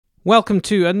Welcome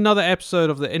to another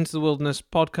episode of the Into the Wilderness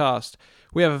podcast.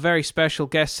 We have a very special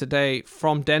guest today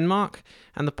from Denmark,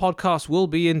 and the podcast will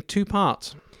be in two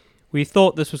parts. We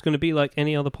thought this was going to be like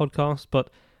any other podcast,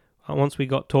 but once we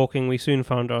got talking, we soon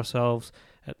found ourselves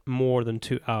at more than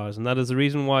 2 hours, and that is the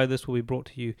reason why this will be brought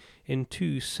to you in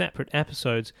two separate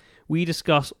episodes. We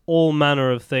discuss all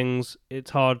manner of things. It's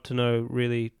hard to know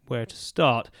really where to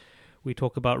start. We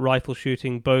talk about rifle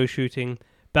shooting, bow shooting.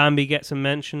 Bambi gets a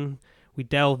mention. We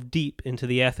delve deep into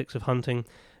the ethics of hunting,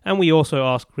 and we also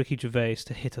ask Ricky Gervais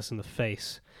to hit us in the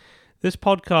face. This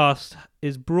podcast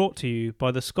is brought to you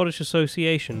by the Scottish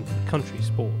Association for Country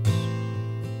Sports.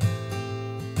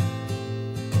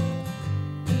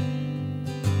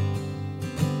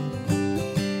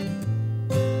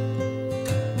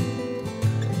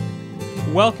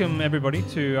 Welcome, everybody,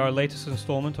 to our latest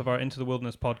installment of our Into the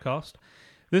Wilderness podcast.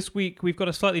 This week, we've got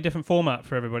a slightly different format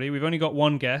for everybody. We've only got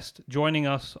one guest joining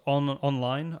us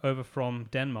online over from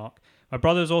Denmark. My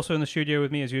brother's also in the studio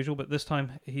with me as usual, but this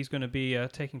time he's going to be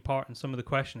taking part in some of the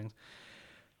questioning.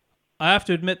 I have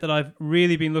to admit that I've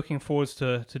really been looking forward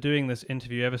to doing this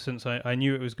interview ever since I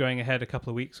knew it was going ahead a couple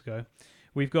of weeks ago.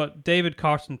 We've got David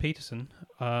Carton Peterson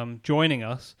joining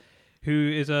us,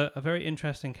 who is a very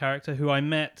interesting character who I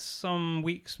met some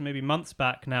weeks, maybe months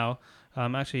back now,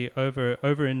 actually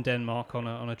over in Denmark on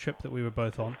a trip that we were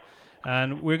both on.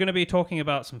 And we're going to be talking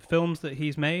about some films that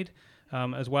he's made,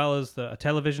 as well as a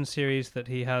television series that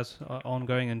he has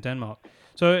ongoing in Denmark.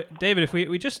 So, David, if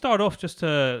we just start off just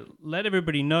to let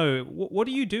everybody know, what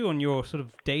do you do on your sort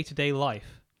of day-to-day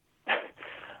life?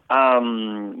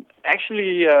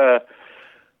 Actually,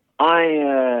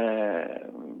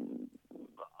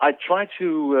 I try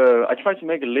to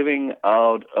make a living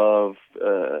out of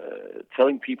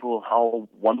telling people how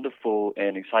wonderful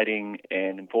and exciting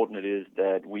and important it is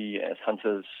that we as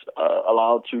hunters are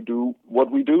allowed to do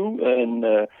what we do, and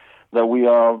that we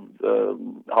are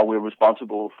how we're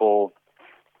responsible for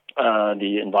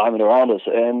the environment around us,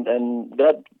 and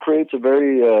that creates a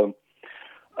very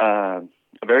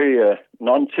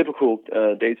non-typical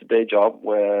day-to-day job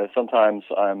where sometimes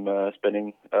I'm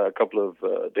spending a couple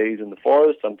of days in the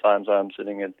forest. Sometimes I'm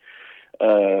sitting at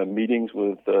meetings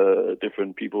with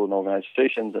different people and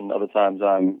organizations, and other times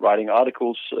I'm writing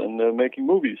articles and making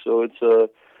movies. So it's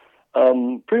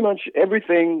pretty much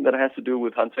everything that has to do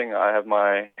with hunting. I have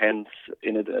my hands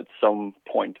in it at some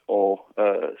point or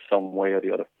some way or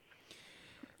the other.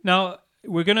 Now,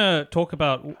 we're going to talk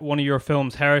about one of your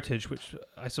films, Heritage, which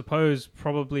I suppose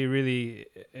probably really,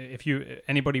 if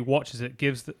anybody watches it,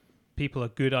 gives people a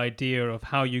good idea of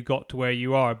how you got to where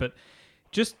you are. But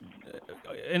just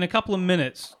in a couple of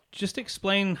minutes, just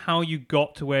explain how you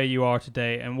got to where you are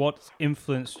today and what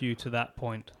influenced you to that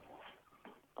point.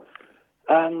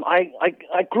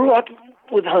 I grew up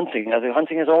with hunting. I think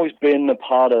hunting has always been a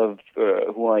part of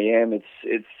who I am.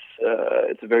 It's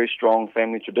a very strong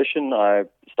family tradition. I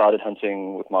started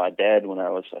hunting with my dad when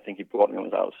I think he brought me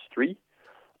when I was 3.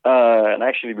 And I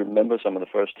actually remember some of the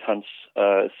first hunts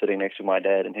sitting next to my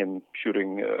dad and him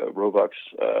shooting roebucks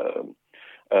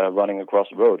running across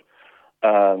the road.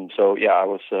 So yeah, I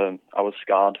was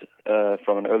scarred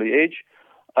from an early age.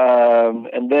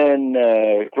 And then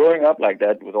growing up like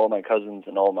that with all my cousins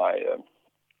and all my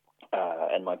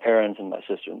and my parents and my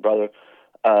sister and brother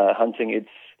hunting,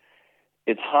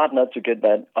 it's hard not to get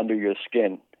that under your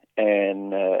skin.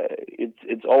 And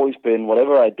it's always been,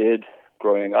 whatever I did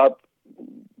growing up,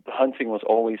 hunting was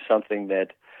always something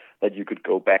that you could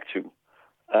go back to.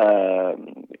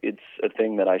 It's a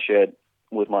thing that I shared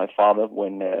with my father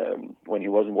when he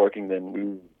wasn't working. Then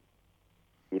we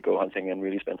would go hunting and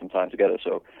really spend some time together.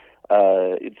 So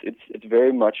it's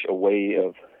very much a way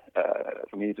of,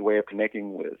 for me, it's a way of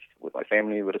connecting with my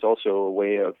family, but it's also a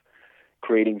way of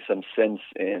creating some sense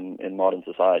in modern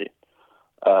society.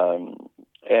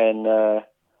 And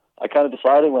I kind of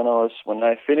decided when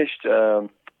I finished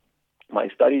my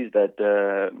studies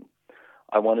that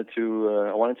I wanted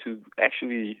to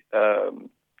actually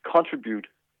contribute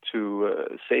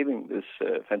to saving this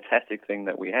fantastic thing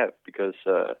that we have, because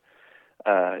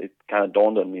it kind of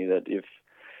dawned on me that if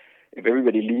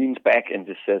everybody leans back and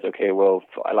just says, okay, well,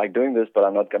 I like doing this, but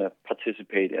I'm not going to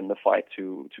participate in the fight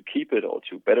to keep it or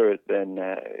to better it, then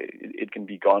it can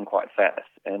be gone quite fast.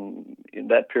 And in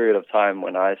that period of time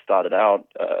when I started out,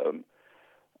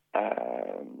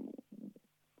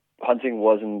 hunting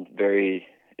wasn't very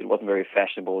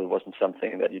fashionable. It wasn't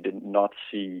something that you did not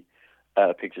see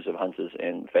pictures of hunters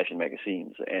in fashion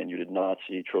magazines, and you did not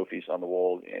see trophies on the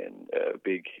wall in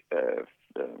big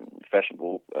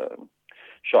fashionable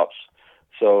shops.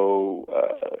 So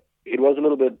it was a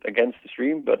little bit against the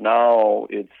stream, but now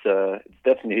it's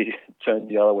definitely turned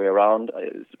the other way around.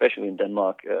 Especially in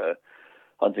Denmark,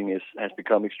 hunting has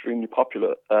become extremely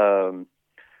popular,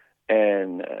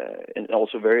 and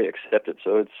also very accepted.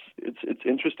 So it's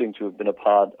interesting to have been a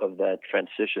part of that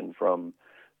transition from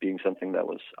being something that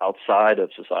was outside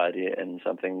of society and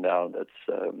something now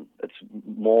that's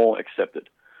more accepted.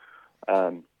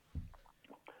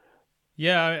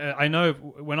 Yeah, I know.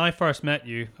 When I first met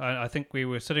you, I think we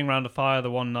were sitting around a fire the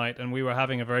one night, and we were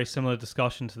having a very similar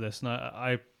discussion to this.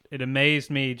 And it amazed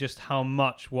me just how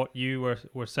much what you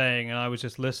were saying, and I was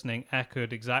just listening,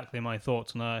 echoed exactly my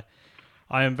thoughts. And I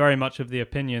am very much of the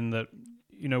opinion that,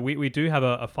 you know, we do have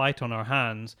a fight on our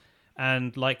hands,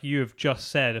 and like you have just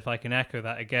said, if I can echo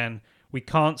that again, we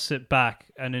can't sit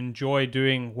back and enjoy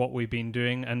doing what we've been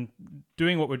doing and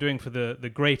doing what we're doing for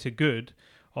the greater good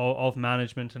of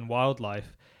management and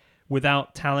wildlife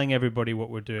without telling everybody what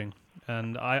we're doing.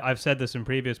 And I've said this in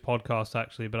previous podcasts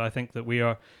actually, but I think that we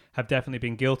have definitely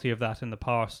been guilty of that in the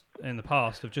past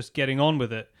of just getting on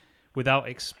with it without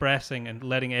expressing and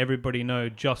letting everybody know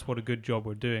just what a good job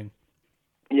we're doing.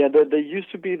 Yeah, there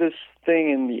used to be this thing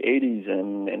in the 80s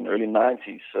and early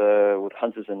 90s with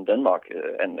hunters in Denmark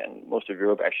and most of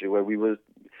Europe actually, where we were a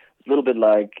little bit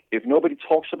like, if nobody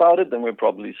talks about it, then we're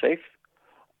probably safe.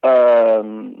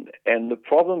 And the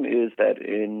problem is that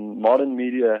in modern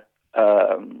media,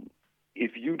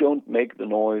 if you don't make the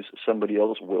noise, somebody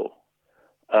else will.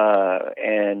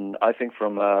 And I think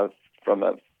from a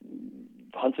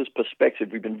hunter's perspective,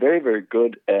 we've been very, very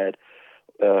good at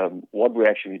what we're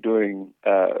actually doing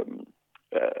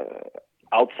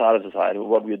outside of society,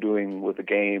 what we're doing with the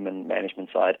game and management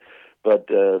side. But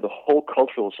the whole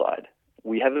cultural side,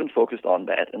 we haven't focused on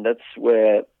that. And that's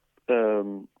where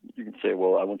you can say,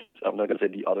 well, I'm not going to say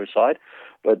the other side,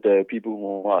 but people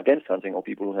who are against hunting or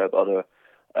people who have other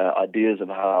ideas of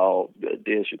how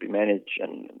deer should be managed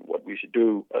and what we should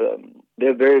do,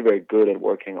 they're very, very good at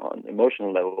working on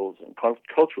emotional levels and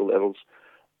cultural levels.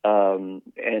 And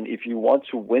if you want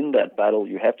to win that battle,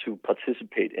 you have to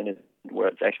participate in it where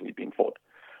it's actually being fought.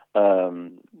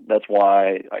 That's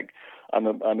why I'm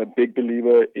a big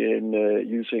believer in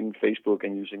using Facebook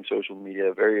and using social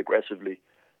media very aggressively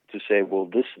to say, well,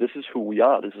 this is who we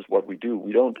are. This is what we do.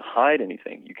 We don't hide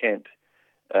anything. You can't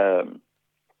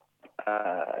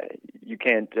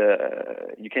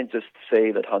just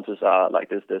say that hunters are like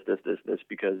this,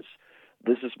 because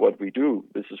this is what we do.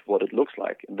 This is what it looks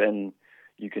like. And then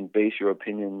you can base your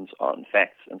opinions on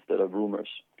facts instead of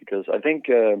rumors. Because I think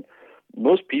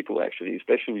most people actually,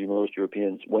 especially most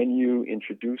Europeans, when you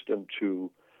introduce them to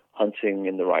hunting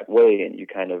in the right way and you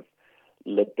kind of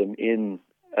let them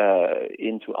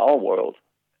into our world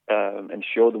and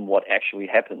show them what actually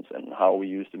happens and how we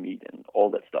use the meat and all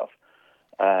that stuff,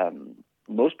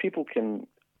 most people can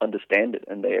understand it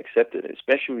and they accept it,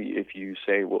 especially if you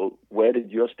say, well, where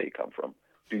did your steak come from?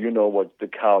 Do you know what the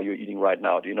cow you're eating right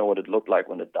now, do you know what it looked like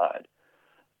when it died?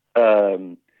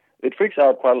 It freaks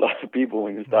out quite a lot of people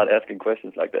when you start asking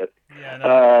questions like that. Yeah,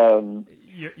 no,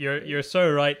 you're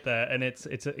so right there, and it's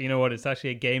you know what, it's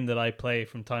actually a game that I play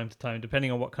from time to time,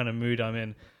 depending on what kind of mood I'm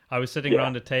in. I was sitting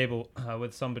around a table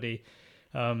with somebody,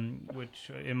 which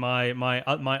in my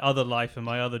other life and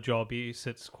my other job, he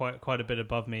sits quite a bit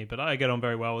above me, but I get on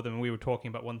very well with him. And we were talking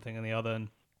about one thing and the other, and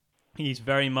he's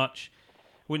very much,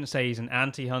 wouldn't say he's an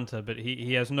anti-hunter, but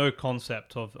he has no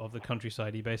concept of the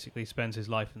countryside. He basically spends his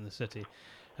life in the city.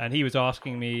 And he was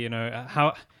asking me, you know,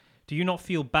 how do you not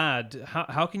feel bad?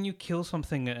 How can you kill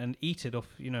something and eat it? Off,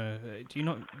 you know,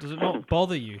 does it not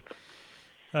bother you?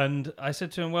 And I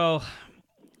said to him, well,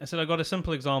 I got a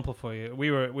simple example for you.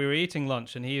 We were eating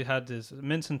lunch, and he had his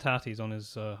mince and tatties on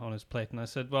his plate. And I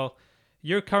said, well,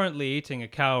 you're currently eating a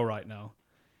cow right now.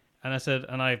 And I said,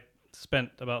 and I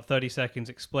spent about 30 seconds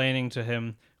explaining to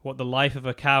him what the life of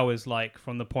a cow is like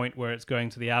from the point where it's going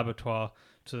to the abattoir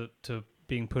to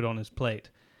being put on his plate.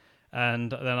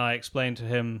 And then I explained to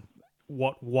him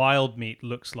what wild meat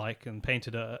looks like and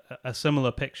painted a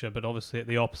similar picture, but obviously at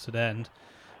the opposite end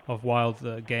of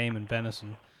wild game and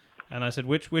venison. And I said,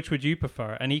 which would you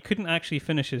prefer? And he couldn't actually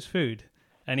finish his food,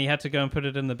 and he had to go and put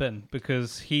it in the bin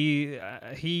because he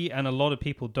and a lot of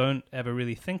people don't ever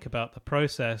really think about the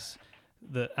process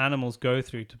that animals go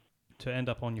through to end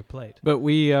up on your plate. But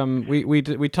we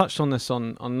touched on this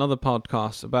on another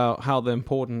podcast about how the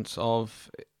importance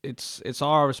of it's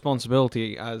our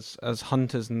responsibility as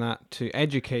hunters and that to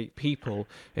educate people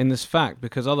in this fact,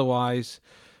 because otherwise,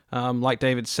 like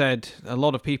David said, a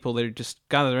lot of people, they just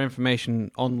gather their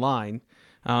information online,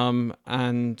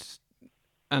 and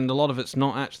and a lot of it's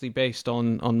not actually based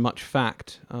on much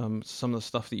fact. Some of the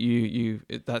stuff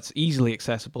that that's easily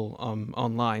accessible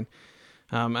online,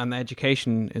 and the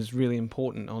education is really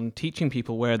important on teaching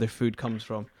people where their food comes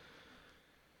from.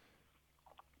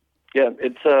 Yeah,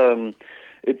 it's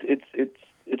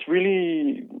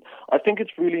really. I think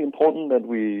it's really important that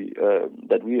we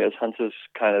as hunters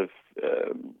kind of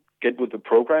get with the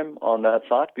program on that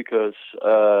side, because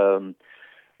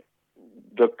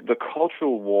the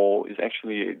cultural war is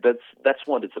actually that's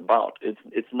what it's about.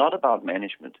 It's not about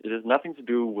management. It has nothing to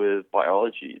do with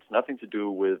biology. It's nothing to do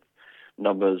with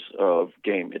numbers of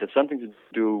game. It has something to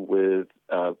do with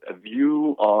a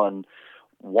view on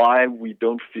why we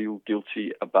don't feel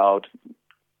guilty about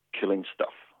killing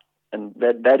stuff. And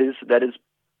that is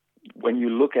when you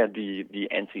look at the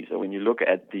antis, or when you look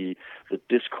at the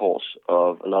discourse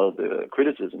of a lot of the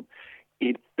criticism,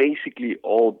 it basically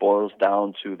all boils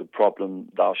down to the problem: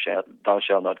 thou shalt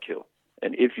not kill.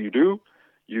 And if you do,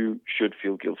 you should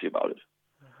feel guilty about it.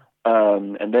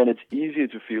 And then it's easier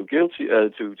to feel guilty,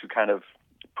 to kind of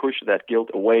push that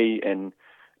guilt away and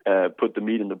put the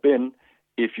meat in the bin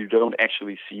if you don't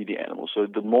actually see the animal. So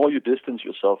the more you distance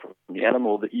yourself from the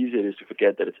animal, the easier it is to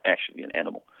forget that it's actually an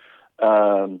animal.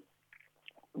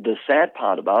 The sad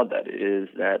part about that is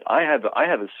that I have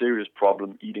a serious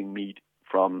problem eating meat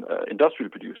from industrially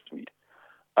produced meat,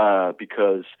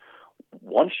 because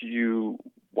once you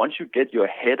get your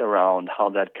head around how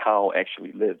that cow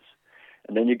actually lives,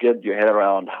 and then you get your head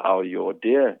around how your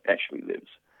deer actually lives,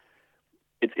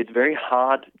 it's very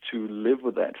hard to live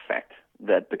with that fact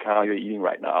that the cow you're eating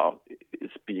right now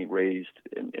is being raised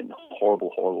in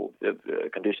horrible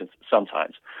conditions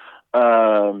sometimes.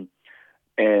 I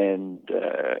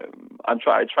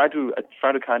try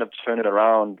to kind of turn it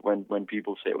around when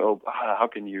people say, "Well, how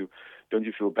can you? Don't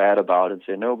you feel bad about it?" And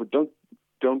say, "No, but don't.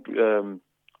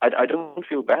 I don't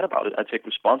feel bad about it. I take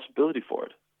responsibility for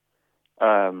it.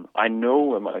 I know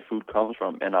where my food comes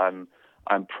from, and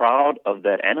I'm proud of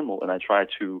that animal, and I try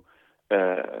to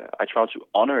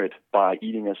honor it by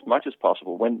eating as much as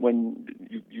possible." When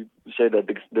you say that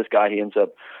this guy, he ends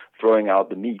up throwing out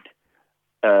the meat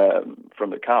from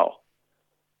the cow,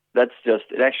 that's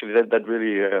just it. Actually, that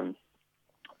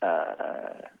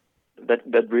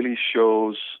really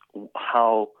shows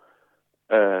how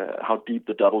deep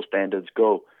the double standards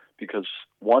go. Because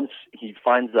once he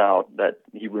finds out that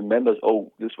he remembers,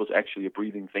 oh, this was actually a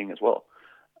breathing thing as well,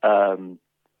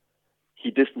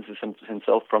 he distances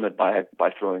himself from it by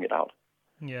throwing it out.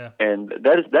 Yeah, and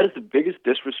that is the biggest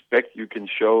disrespect you can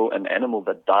show an animal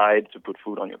that died to put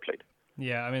food on your plate.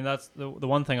 Yeah, I mean, that's the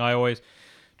one thing I always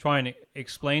try and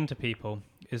explain to people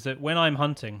is that when I'm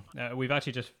hunting, we've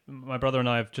actually my brother and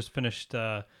I have just finished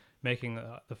making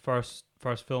the first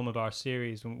film of our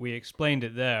series, and we explained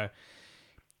it there.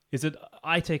 Is that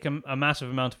I take a massive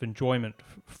amount of enjoyment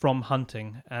from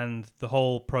hunting and the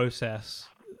whole process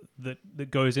that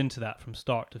goes into that from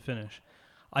start to finish.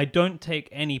 I don't take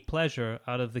any pleasure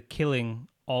out of the killing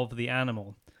of the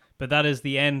animal, but that is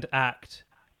the end act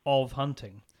of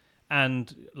hunting.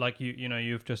 And like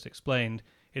you've just explained,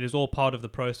 it is all part of the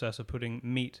process of putting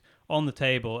meat on the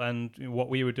table. And what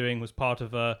we were doing was part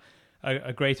of a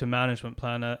greater management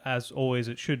plan, as always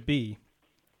it should be.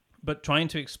 But trying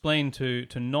to explain to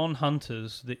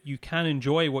non-hunters that you can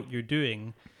enjoy what you're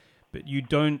doing, but you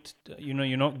don't,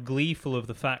 you're not gleeful of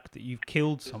the fact that you've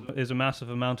killed something. There's a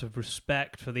massive amount of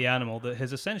respect for the animal that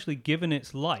has essentially given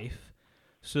its life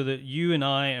so that you and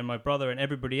I and my brother and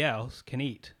everybody else can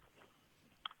eat.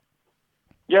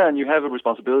 Yeah, and you have a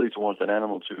responsibility towards that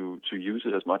animal to use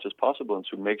it as much as possible and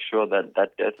to make sure that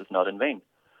death is not in vain.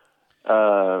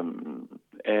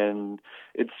 And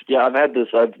it's,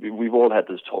 we've all had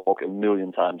this talk a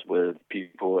million times with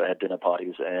people at dinner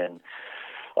parties, and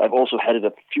I've also had it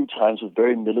a few times with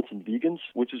very militant vegans,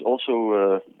 which is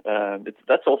also,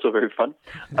 that's also very fun.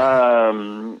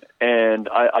 And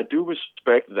I do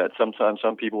respect that sometimes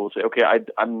some people will say, okay,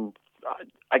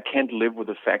 I can't live with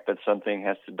the fact that something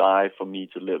has to die for me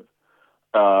to live.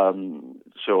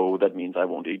 So that means I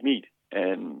won't eat meat.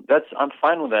 And I'm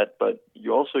fine with that, but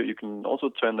you can also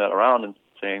turn that around and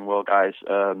saying, well, guys,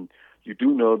 you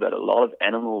do know that a lot of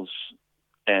animals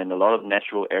and a lot of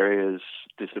natural areas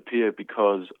disappear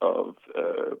because of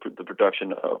the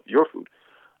production of your food.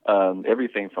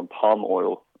 Everything from palm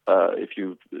oil, if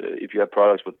you have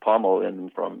products with palm oil in them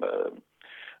from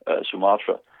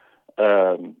Sumatra,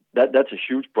 that's a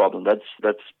huge problem.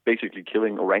 That's basically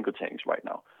killing orangutans right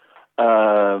now.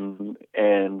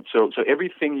 And so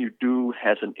everything you do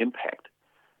has an impact.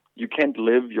 You can't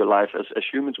live your life as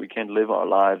humans. We can't live our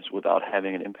lives without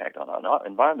having an impact on our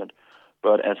environment.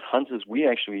 But as hunters, we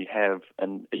actually have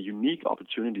a unique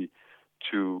opportunity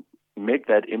to make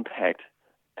that impact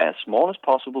as small as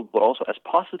possible, but also as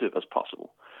positive as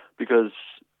possible, because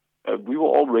we were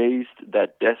all raised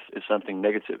that death is something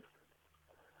negative.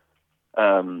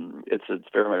 It's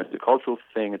very much a cultural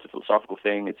thing. It's a philosophical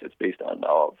thing. It's based on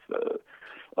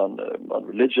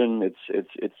religion.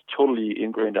 It's totally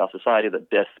ingrained in our society that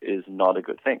death is not a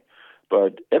good thing.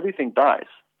 But everything dies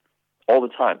all the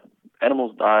time.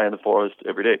 Animals die in the forest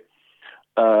every day.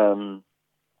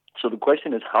 So the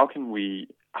question is, how can we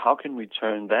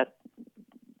turn that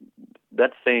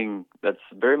thing that's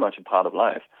very much a part of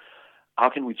life, how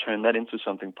can we turn that into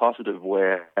something positive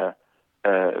where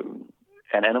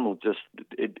an animal just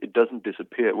it doesn't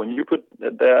disappear? When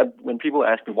people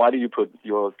ask me, why do you put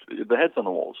the heads on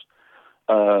the walls?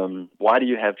 Why do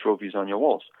you have trophies on your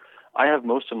walls? I have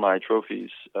most of my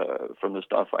trophies from the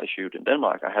stuff I shoot in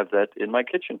Denmark. I have that in my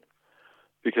kitchen,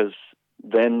 because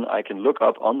then I can look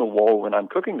up on the wall when I'm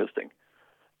cooking this thing.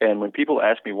 And when people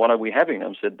ask me, what are we having?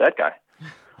 I'm said, that guy.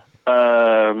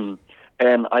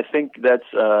 And I think that's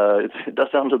it does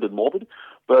sound a little bit morbid,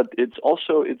 but it's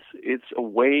also it's a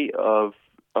way of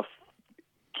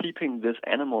keeping this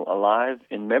animal alive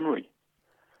in memory.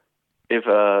 If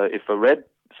a red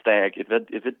stag,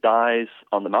 if it dies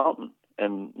on the mountain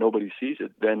and nobody sees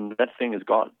it, then that thing is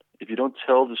gone. If you don't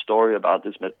tell the story about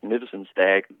this magnificent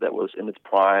stag that was in its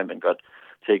prime and got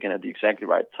taken at the exactly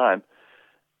right time,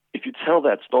 if you tell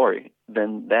that story,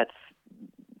 then that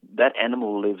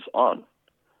animal lives on.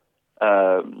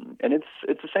 And it's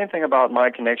the same thing about my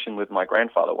connection with my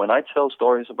grandfather. When I tell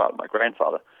stories about my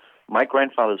grandfather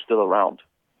is still around.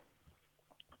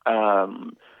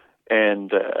 And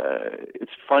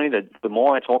it's funny that the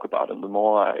more I talk about him, the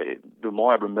more I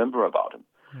remember about him.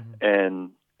 Mm-hmm.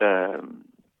 And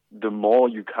the more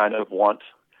you kind of want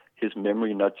his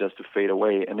memory not just to fade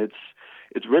away. And it's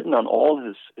written on all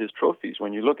his trophies.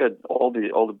 When you look at all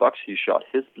the bucks he shot,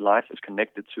 his life is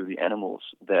connected to the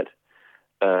animals that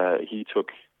he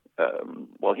took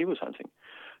while he was hunting.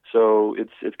 So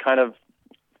it's kind of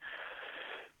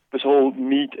this whole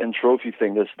meat and trophy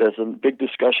thing. There's a big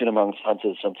discussion amongst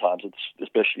hunters sometimes. It's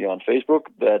especially on Facebook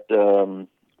that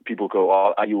people go,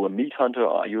 oh, "Are you a meat hunter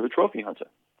or are you a trophy hunter?"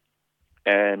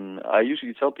 And I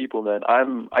usually tell people that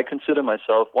I consider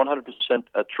myself 100%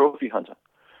 a trophy hunter,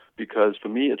 because for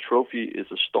me a trophy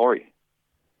is a story.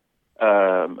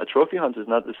 A trophy hunt is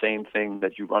not the same thing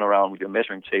that you run around with your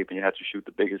measuring tape and you have to shoot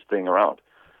the biggest thing around.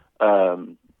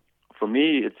 For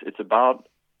me, it's about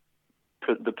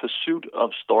the pursuit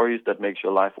of stories that makes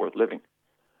your life worth living,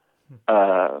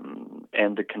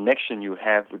 and the connection you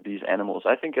have with these animals.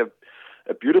 I think a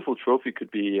beautiful trophy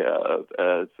could be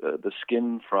the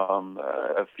skin from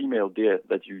a female deer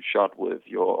that you shot with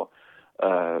your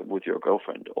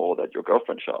girlfriend, or that your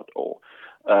girlfriend shot, or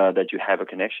that you have a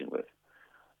connection with.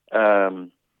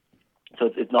 So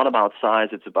it's not about size,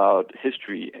 it's about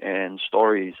history and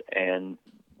stories and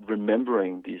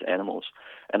remembering these animals.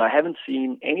 And I haven't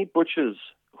seen any butchers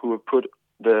who have put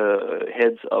the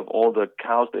heads of all the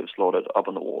cows they've slaughtered up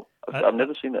on the wall. I've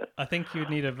never seen that. I think you'd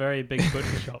need a very big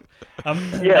butcher shop.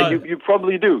 You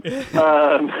probably do.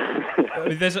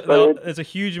 There's a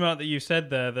huge amount that you said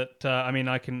there that,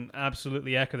 I can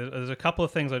absolutely echo. There's a couple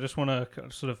of things I just want to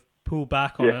sort of pull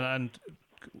back on, and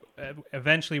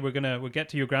eventually we'll get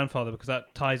to your grandfather, because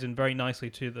that ties in very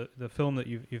nicely to the film that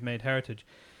you've made, Heritage.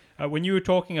 When you were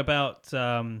talking about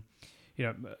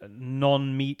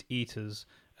non-meat eaters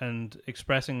and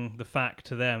expressing the fact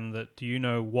to them that, do you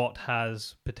know what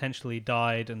has potentially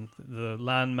died, and the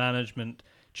land management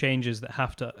changes that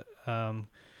have to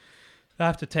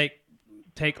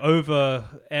take over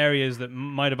areas that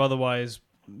might have otherwise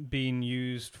been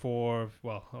used for,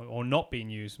 or not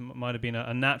being used, might have been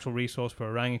a natural resource for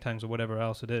orangutans or whatever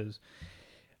else it is.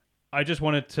 I just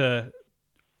wanted to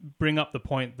bring up the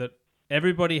point that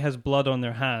everybody has blood on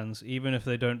their hands, even if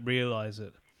they don't realize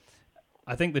it.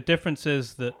 I think the difference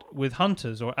is that with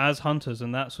hunters, or as hunters,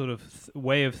 and that sort of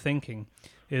way of thinking,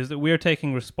 is that we're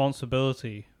taking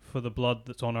responsibility for the blood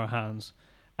that's on our hands,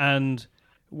 and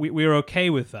we're okay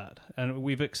with that, and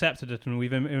we've accepted it, and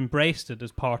we've embraced it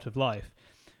as part of life.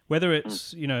 Whether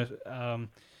it's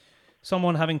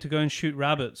someone having to go and shoot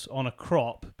rabbits on a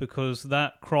crop because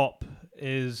that crop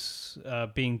is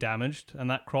being damaged, and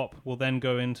that crop will then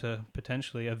go into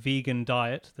potentially a vegan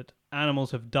diet that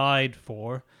animals have died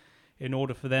for in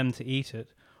order for them to eat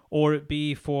it, or it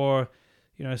be for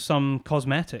some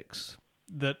cosmetics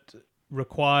that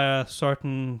require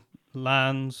certain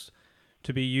lands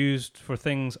to be used for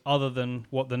things other than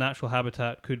what the natural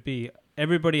habitat could be.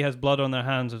 Everybody has blood on their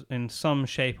hands in some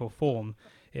shape or form.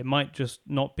 It might just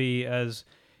not be as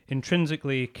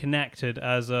intrinsically connected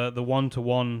as the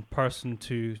one-to-one person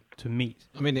to meet.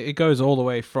 I mean, it goes all the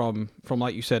way from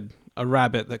like you said, a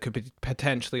rabbit that could be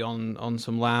potentially on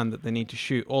some land that they need to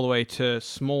shoot, all the way to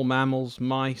small mammals,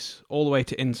 mice, all the way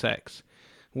to insects,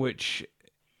 which,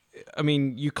 I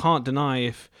mean, you can't deny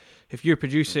if you're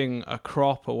producing a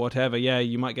crop or whatever, yeah,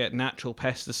 you might get natural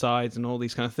pesticides and all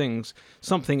these kind of things.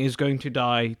 Something is going to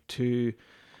die so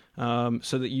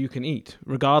that you can eat,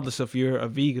 regardless if you're a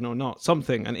vegan or not.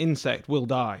 An insect will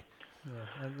die.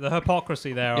 Yeah. The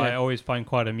hypocrisy there, I always find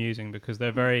quite amusing, because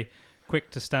they're very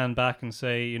quick to stand back and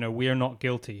say, you know, we are not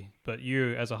guilty, but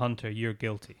you, as a hunter, you're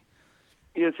guilty.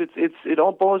 Yes, it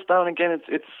all boils down again.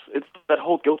 It's that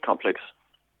whole guilt complex,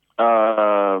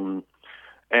 and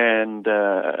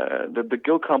the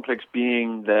guilt complex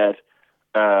being that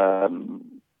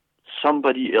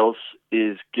somebody else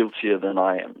is guiltier than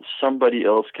I am. Somebody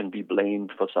else can be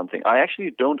blamed for something. I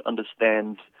actually don't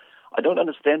understand. I don't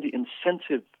understand the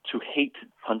incentive to hate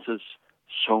hunters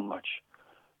so much.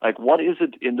 Like, what is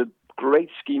it in the great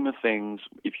scheme of things?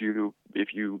 If you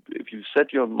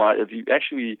set your mind, if you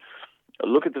actually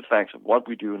look at the facts of what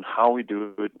we do and how we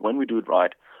do it, when we do it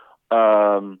right,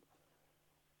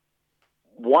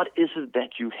 what is it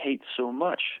that you hate so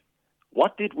much?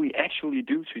 What did we actually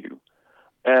do to you?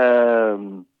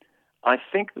 I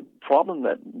think the problem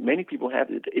that many people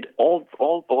have, it all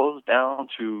boils down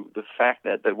to the fact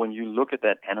that when you look at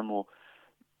that animal,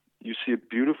 you see a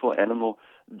beautiful animal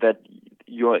that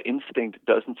your instinct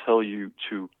doesn't tell you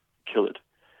to kill it.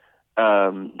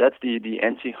 That's the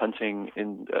anti-hunting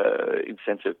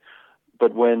incentive.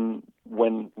 But when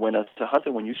as a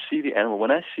hunter, when you see the animal,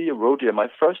 when I see a roe deer, my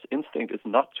first instinct is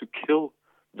not to kill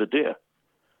the deer.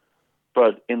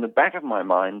 But in the back of my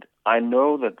mind, I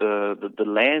know that the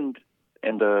land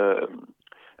and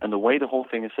the way the whole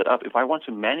thing is set up, if I want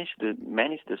to manage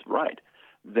this right,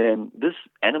 then this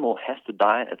animal has to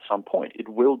die at some point. It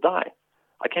will die.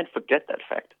 I can't forget that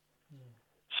fact.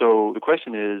 So the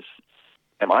question is,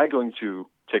 am I going to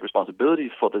take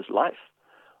responsibility for this life,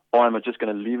 or am I just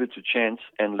going to leave it to chance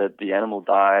and let the animal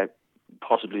die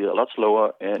possibly a lot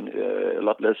slower and a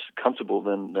lot less comfortable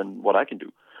than what I can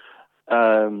do?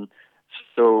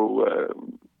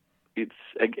 It's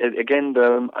again,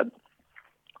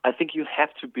 I think you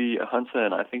have to be a hunter,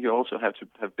 and I think you also have to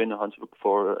have been a hunter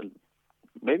for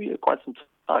maybe quite some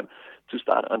time to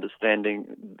start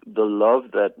understanding the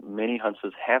love that many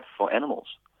hunters have for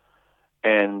animals,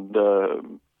 and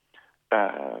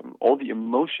all the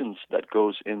emotions that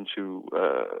goes into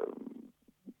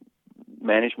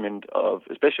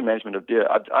especially management of deer.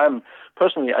 I'm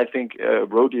personally, I think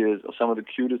roe deer are some of the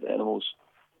cutest animals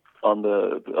on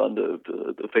the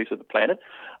face of the planet,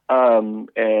 I'm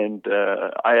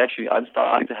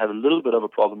starting to have a little bit of a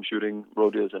problem shooting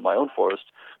roe deer in my own forest,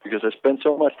 because I spend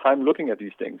so much time looking at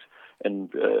these things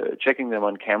and checking them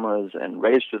on cameras and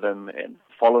register them and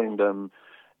following them.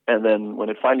 And then when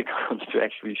it finally comes to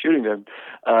actually shooting them,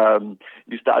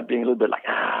 you start being a little bit like,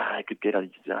 I could get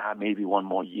maybe one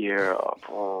more year.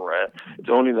 It's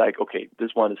only like, okay,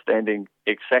 this one is standing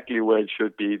exactly where it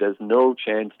should be. There's no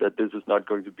chance that this is not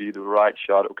going to be the right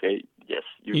shot. Okay, yes,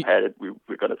 you've had it. We're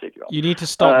going to take you out. You need to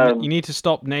stop. You need to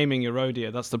stop naming your roe deer.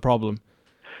 That's the problem.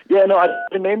 Yeah, no, I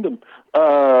didn't name them.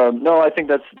 No, I think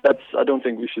that's. I don't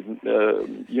think we should.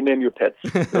 You name your pets.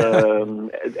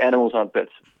 Animals aren't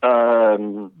pets.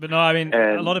 But no, I mean,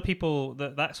 a lot of people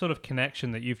that sort of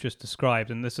connection that you've just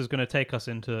described, and this is going to take us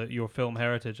into your film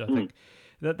heritage. I think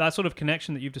that sort of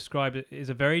connection that you've described is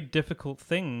a very difficult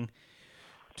thing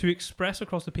to express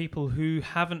across the people who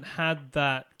haven't had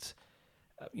that,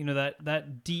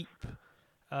 that deep.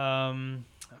 I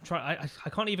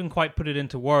can't even quite put it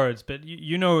into words, but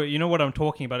you know what I'm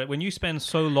talking about. When you spend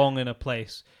so long in a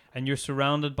place and you're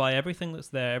surrounded by everything that's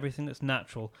there, everything that's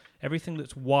natural, everything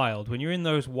that's wild, when you're in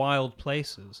those wild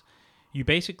places, you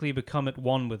basically become at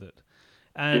one with it.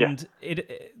 And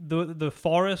the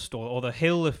forest or the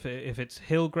hill, if it's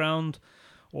hill ground,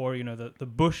 or the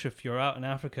bush if you're out in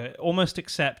Africa, it almost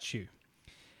accepts you.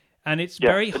 And it's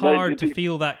very hard to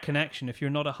feel that connection if you're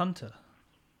not a hunter.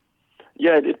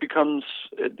 Yeah, it becomes.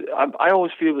 I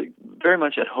always feel very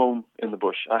much at home in the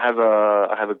bush. I have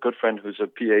a good friend who's a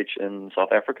PhD in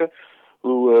South Africa,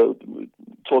 who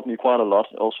taught me quite a lot,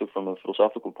 also from a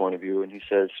philosophical point of view. And he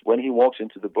says when he walks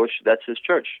into the bush, that's his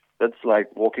church. That's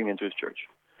like walking into his church.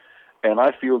 And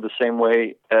I feel the same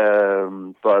way,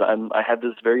 but I have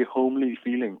this very homely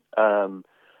feeling. I'm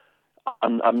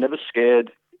never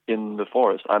scared in the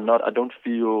forest. I don't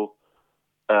feel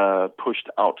pushed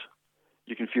out.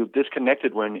 You can feel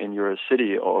disconnected when you're a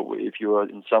city, or if you're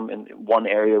in one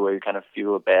area where you kind of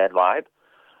feel a bad vibe.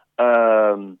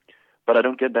 But but I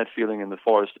don't get that feeling in the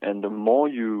forest. And the more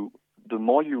you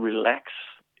relax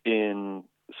in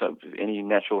any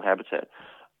natural habitat,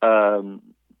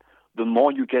 the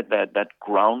more you get that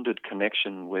grounded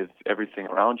connection with everything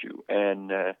around you.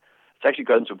 And it's actually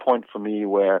gotten to a point for me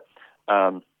where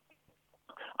I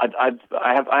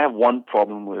have one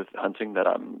problem with hunting that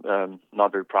I'm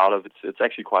not very proud of. It's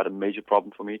actually quite a major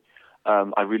problem for me.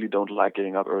 I really don't like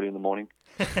getting up early in the morning.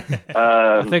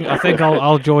 I think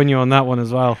I'll join you on that one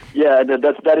as well. Yeah,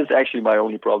 that is actually my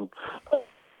only problem.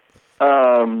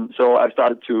 So I've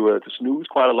started to snooze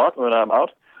quite a lot when I'm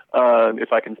out.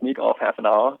 If I can sneak off half an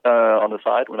hour on the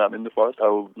side when I'm in the forest, I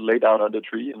will lay down under a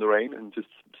tree in the rain and just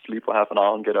sleep for half an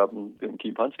hour and get up and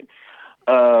keep hunting.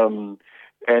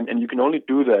 And you can only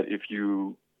do that if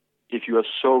you are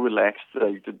so relaxed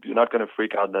that you're not going to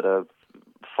freak out that a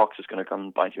fox is going to come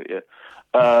and bite your ear.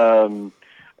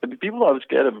 People are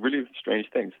scared of really strange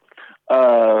things.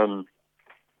 And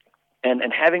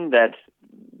having that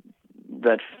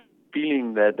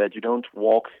feeling that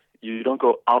you don't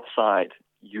go outside,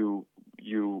 you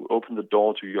open the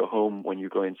door to your home when you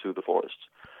go into the forest.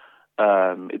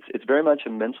 It's very much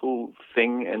a mental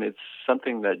thing, and it's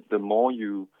something that the more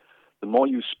you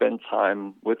spend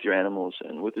time with your animals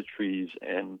and with the trees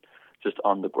and just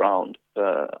on the ground,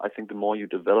 I think the more you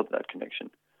develop that connection.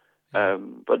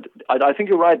 But I think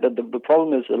you're right that the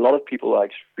problem is a lot of people are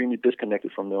extremely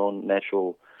disconnected from their own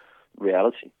natural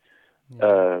reality.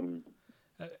 Yeah.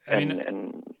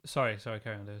 Sorry,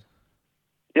 carry on, dude.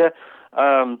 Yeah,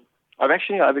 I've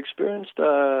experienced.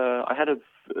 I had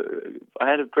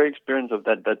a great experience of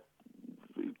that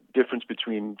difference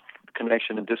between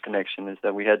connection and disconnection. Is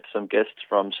that we had some guests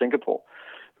from Singapore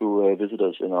who visited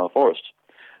us in our forest,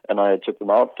 and I took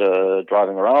them out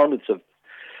driving around. It's a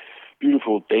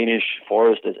beautiful Danish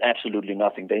forest. There's absolutely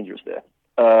nothing dangerous there,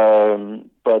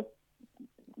 but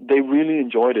they really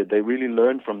enjoyed it. They really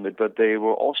learned from it, but they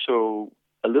were also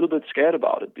a little bit scared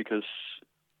about it because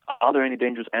are there any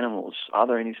dangerous animals? Are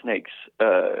there any snakes?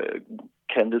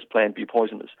 Can this plant be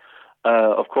poisonous?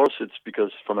 Of course, it's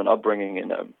because from an upbringing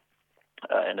in a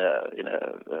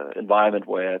environment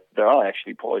where there are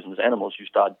actually poisonous animals, you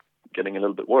start getting a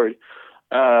little bit worried.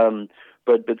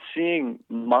 But seeing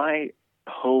my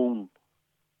home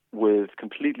with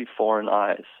completely foreign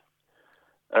eyes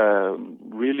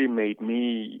really made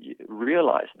me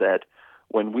realize that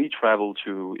when we travel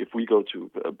if we go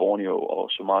to Borneo or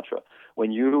Sumatra,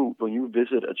 when you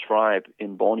visit a tribe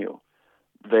in Borneo,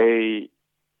 they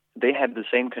have the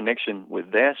same connection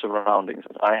with their surroundings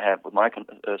as I have with my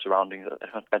surroundings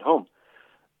at home.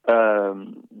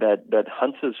 That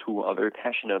hunters who are very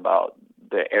passionate about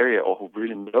their area or who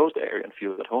really knows the area and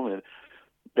feel at home in it,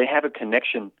 they have a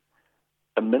connection,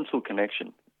 a mental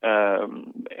connection,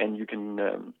 and you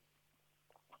can.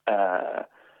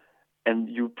 And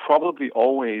you probably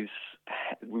always,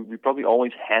 we probably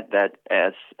always had that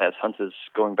as hunters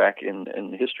going back in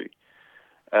history,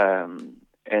 and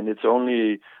it's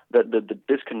only that the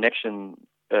disconnection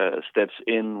steps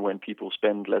in when people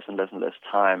spend less and less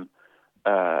time,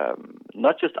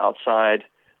 not just outside,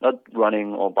 not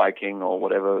running or biking or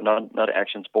whatever, not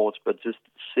action sports, but just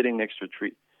sitting next to a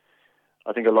tree.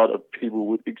 I think a lot of people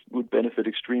would benefit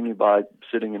extremely by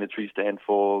sitting in a tree stand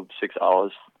for 6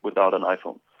 hours without an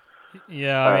iPhone.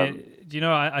 Yeah, I mean,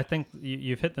 I think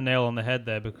you've hit the nail on the head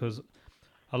there, because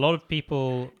a lot of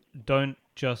people don't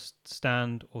just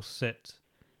stand or sit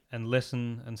and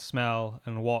listen and smell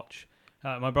and watch.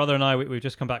 My brother and I, we've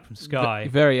just come back from Skye.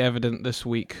 Very evident this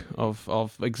week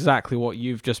of exactly what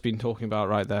you've just been talking about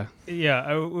right there.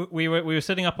 Yeah, we were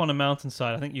sitting up on a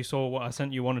mountainside. I think you saw I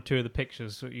sent you one or two of the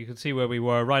pictures, so you could see where we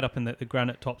were, right up in the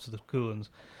granite tops of the Kulins,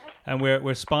 and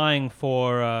we're spying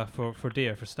for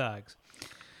deer, for stags.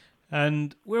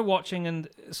 And we're watching, and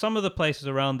some of the places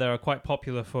around there are quite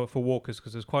popular for walkers,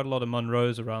 because there's quite a lot of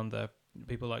Munros around there.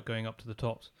 People like going up to the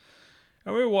tops.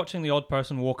 And we were watching the odd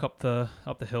person walk up the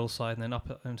hillside and then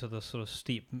up into the sort of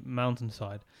steep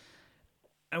mountainside.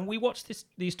 And we watched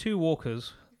these two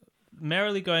walkers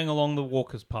merrily going along the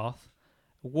walker's path,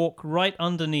 walk right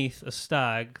underneath a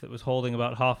stag that was holding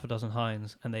about half a dozen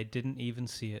hinds, and they didn't even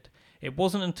see it. It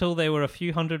wasn't until they were a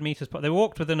few hundred meters past. They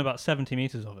walked within about 70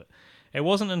 meters of it. It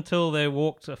wasn't until they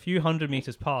walked a few hundred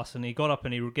meters past and he got up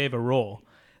and he gave a roar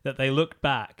that they looked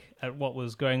back at what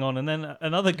was going on. And then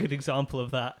another good example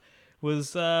of that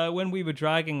was when we were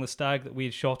dragging the stag that we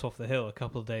had shot off the hill a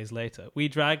couple of days later. We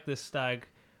dragged this stag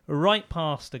right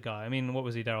past a guy. I mean, what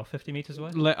was he, Daryl, 50 meters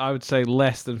away? I would say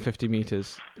less than 50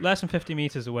 meters. Less than 50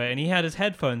 meters away. And he had his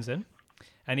headphones in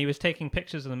and he was taking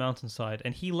pictures of the mountainside.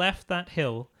 And he left that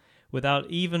hill without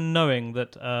even knowing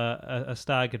that a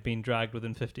stag had been dragged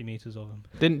within 50 meters of him.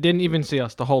 Didn't even see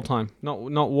us the whole time.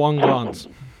 Not one glance.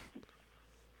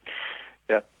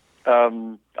 Yeah,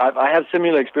 I have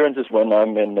similar experiences when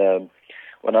I'm in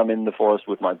the forest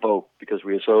with my bow, because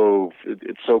it's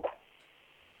so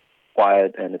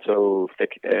quiet and it's so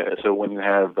thick. So when you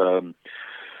have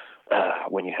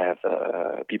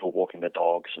people walking their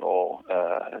dogs or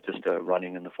just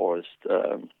running in the forest,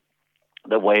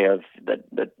 the way of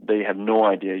that they have no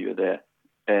idea you're there,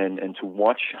 and to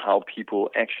watch how people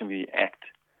actually act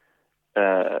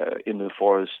in the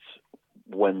forest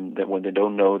when they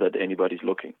don't know that anybody's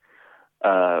looking.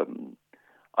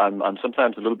 I'm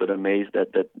sometimes a little bit amazed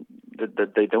that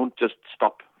they don't just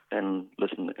stop and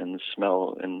listen and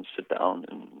smell and sit down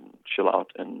and chill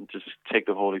out and just take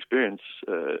the whole experience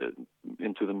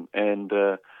into them. And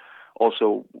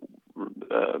also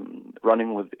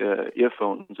running with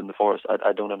earphones in the forest,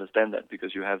 I don't understand that,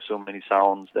 because you have so many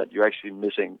sounds that you're actually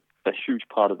missing a huge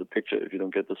part of the picture if you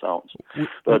don't get the sounds.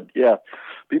 But yeah,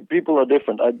 people are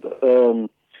different.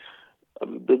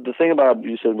 The thing about,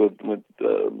 you said, with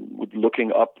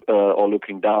looking up or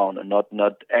looking down and not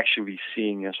actually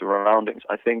seeing your surroundings,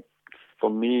 I think for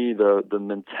me the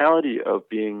mentality of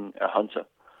being a hunter,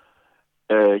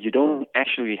 you don't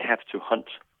actually have to hunt.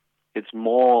 It's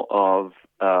more of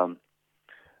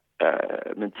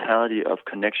mentality of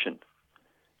connection,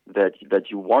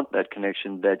 that you want that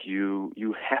connection, that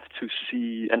you have to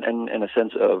see, and a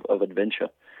sense of adventure,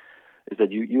 is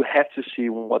that you have to see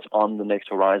what's on the next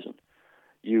horizon.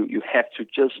 You have to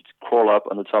just crawl up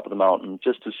on the top of the mountain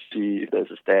just to see if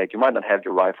there's a stag. You might not have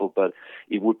your rifle, but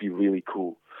it would be really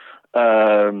cool.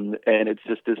 And it's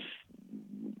just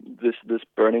this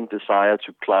burning desire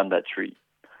to climb that tree.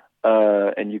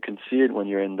 And you can see it when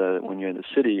you're in the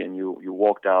city and you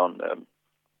walk down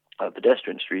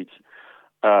pedestrian streets.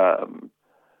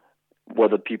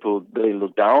 Whether people, they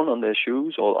look down on their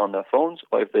shoes or on their phones,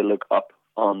 or if they look up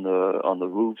on the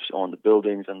roofs, on the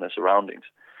buildings and their surroundings.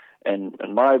 And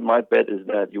my bet is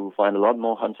that you will find a lot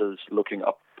more hunters looking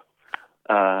up,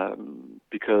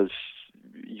 because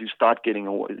you start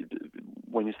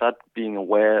when you start being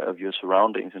aware of your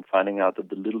surroundings and finding out that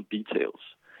the little details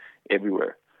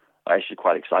everywhere are actually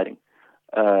quite exciting.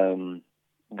 Then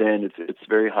it's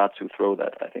very hard to throw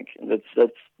that, I think. And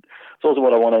that's also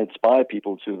what I want to inspire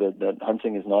people to, that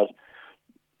hunting is not,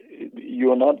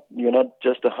 you're not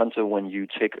just a hunter when you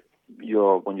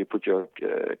put your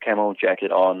camo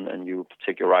jacket on and you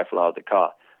take your rifle out of the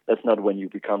car. That's not when you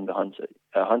become the hunter.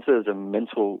 A hunter is a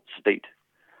mental state,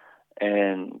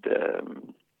 and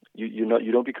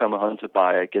you don't become a hunter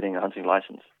by getting a hunting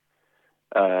license,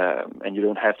 and you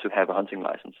don't have to have a hunting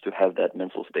license to have that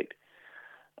mental state.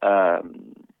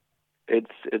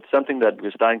 It's something that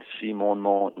we're starting to see more and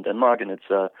more in Denmark, and it's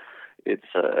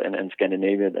in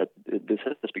Scandinavia, that this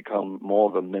has become more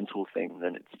of a mental thing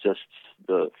than it's just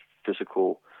the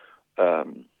physical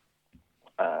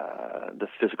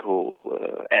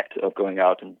act of going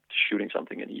out and shooting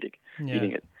something and eating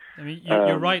it. I mean,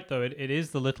 you're right, though. It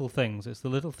is the little things. It's the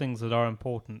little things that are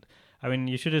important. I mean,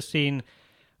 you should have seen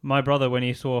my brother when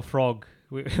he saw a frog.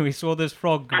 We saw this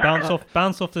frog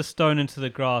bounce off the stone into the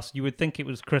grass. You would think it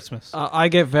was Christmas. I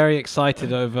get very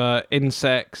excited over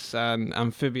insects and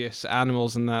amphibious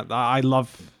animals, and that. I love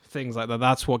things like that.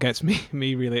 That's what gets me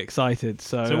really excited.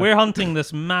 So we're hunting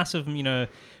this massive,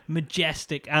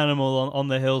 majestic animal on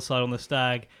the hillside, on the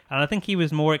stag, and I think he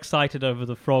was more excited over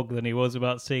the frog than he was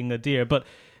about seeing the deer. But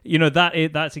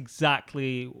that's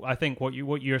exactly, I think, what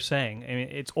you're saying. I mean,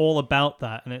 it's all about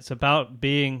that, and it's about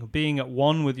being at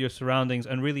one with your surroundings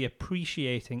and really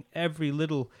appreciating every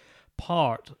little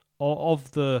part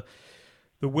of the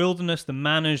wilderness, the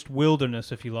managed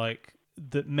wilderness, if you like,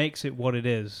 that makes it what it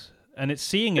is, and it's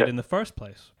seeing it in the first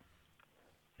place.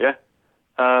 Yeah.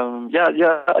 I'm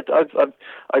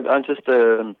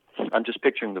just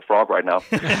picturing the frog right now.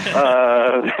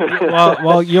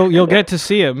 Well, you'll get to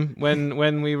see him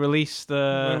when we release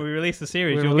the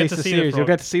series. You'll get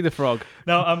to see the frog.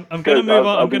 Now I'm going to move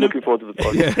on. I'm looking forward to the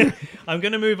frog. Yeah. I'm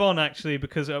going to move on, actually,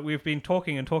 because we've been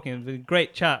talking and talking. It's been a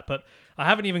great chat, but I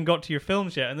haven't even got to your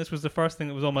films yet, and this was the first thing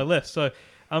that was on my list. So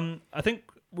I think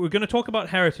we're going to talk about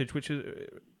Heritage, which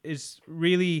is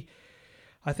really,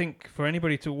 I think, for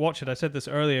anybody to watch it, I said this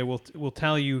earlier, will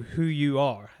tell you who you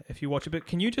are if you watch it. But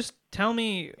can you just tell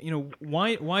me,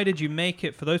 why did you make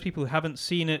it? For those people who haven't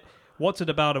seen it, what's it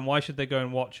about, and why should they go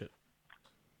and watch it?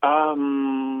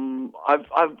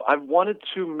 I've wanted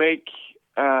to make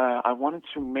a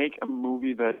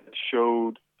movie that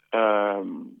showed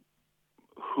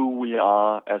who we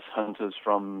are as hunters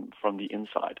from the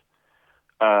inside.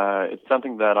 It's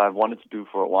something that I've wanted to do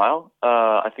for a while.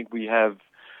 I think we have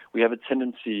a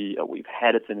tendency, we've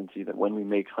had a tendency that when we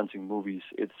make hunting movies,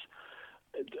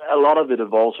 a lot of it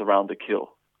evolves around the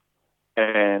kill.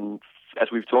 And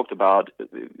as we've talked about,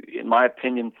 in my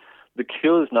opinion, the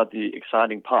kill is not the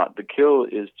exciting part. The kill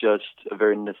is just a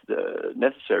very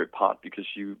necessary part, because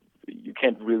you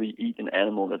can't really eat an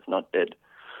animal that's not dead.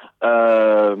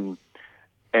 And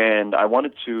I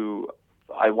wanted to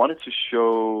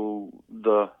show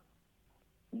the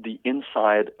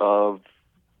inside of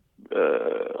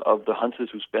the hunters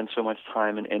who spend so much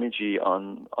time and energy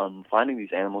on finding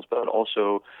these animals, but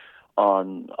also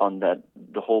on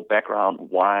the whole background.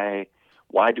 Why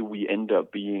do we end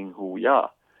up being who we are?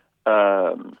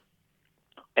 And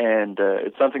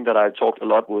it's something that I talked a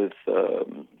lot with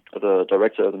the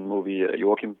director of the movie,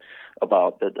 Joachim,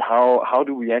 about. That how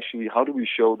do we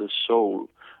show the soul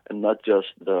and not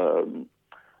just a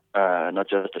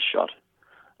shot?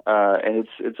 And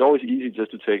it's always easy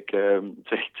just to take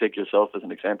yourself as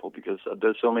an example, because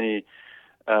there's so many.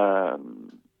 I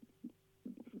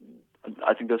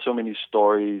think there's so many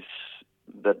stories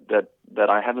that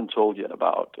I haven't told yet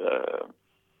about.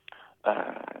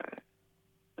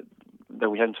 That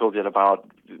we haven't told yet about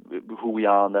who we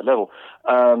are on that level.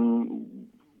 I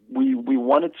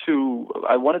wanted to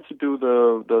do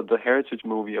the heritage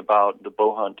movie about the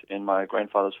bow hunt in my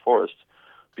grandfather's forest,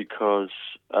 because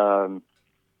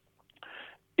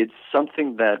it's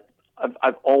something that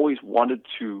I've always wanted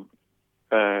to.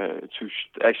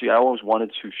 Actually, I always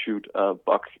wanted to shoot a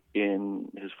buck in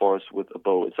his forest with a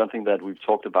bow. It's something that we've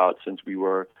talked about since we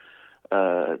were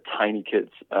tiny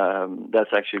kids.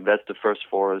 That's the first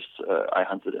forest I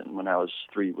hunted in when I was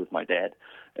 3 with my dad,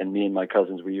 and me and my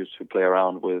cousins, we used to play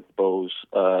around with bows.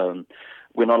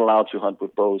 We're not allowed to hunt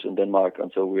with bows in Denmark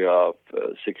until we are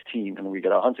 16 and we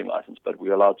get our hunting license, but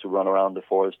we're allowed to run around the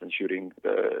forest and shooting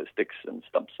sticks and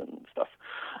stumps and stuff.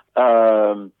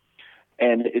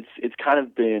 And it's kind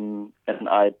of been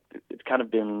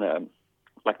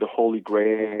like the holy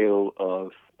grail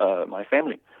of my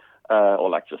family. Or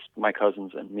like just my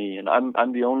cousins and me, and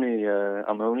I'm the only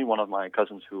one of my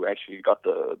cousins who actually got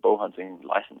the bow hunting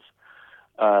license,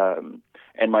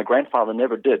 and my grandfather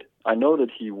never did. I know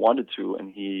that he wanted to,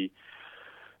 and he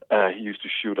used to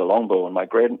shoot a longbow, and my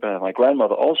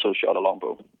grandmother also shot a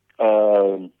longbow,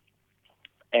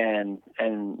 and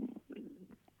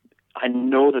I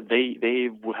know that they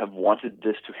would have wanted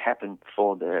this to happen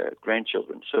for their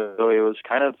grandchildren. So it was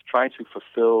kind of trying to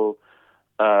fulfill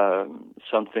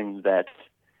something that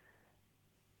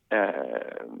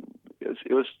it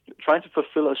was trying to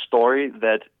fulfill a story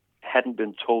that hadn't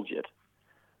been told yet.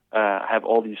 I have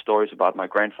all these stories about my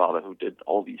grandfather who did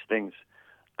all these things,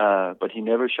 but he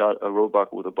never shot a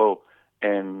roebuck with a bow,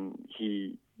 and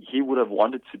he would have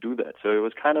wanted to do that. So it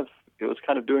was kind of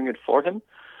doing it for him.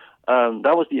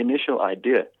 That was the initial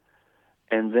idea.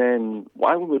 And then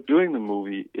while we were doing the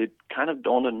movie, it kind of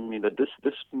dawned on me that this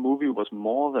movie was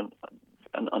more than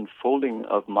an unfolding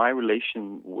of my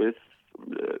relation with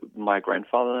my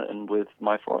grandfather and with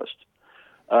my forest.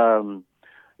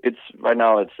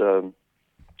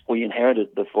 We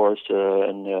inherited the forest,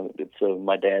 and it's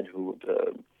my dad who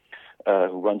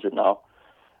runs it now,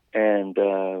 and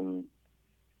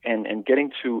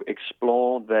getting to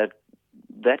explore that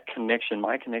connection,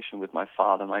 my connection with my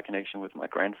father, my connection with my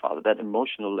grandfather, that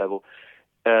emotional level.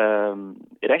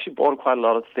 It actually brought quite a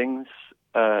lot of things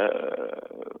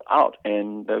out,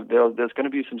 and there's going to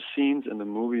be some scenes in the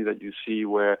movie that you see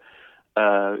where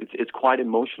it's quite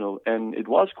emotional, and it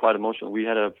was quite emotional. We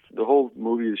had the whole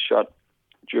movie is shot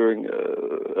during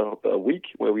a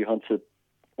week where we hunted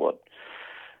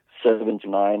 7 to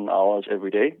 9 hours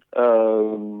every day. It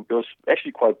was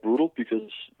actually quite brutal,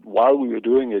 because while we were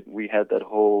doing it, we had that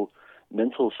whole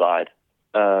mental side.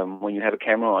 When you have a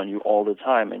camera on you all the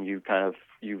time, and you kind of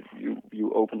you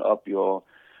open up your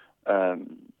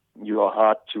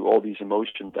heart to all these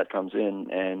emotions that comes in,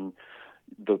 and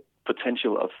the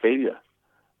potential of failure.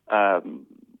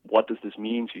 What does this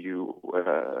mean to you?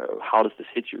 How does this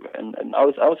hit you? And I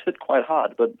was hit quite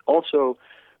hard, but also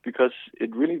because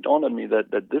it really dawned on me that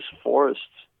this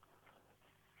forest,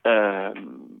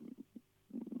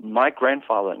 my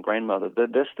grandfather and grandmother,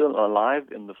 they're still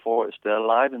alive in the forest. They're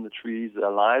alive in the trees. They're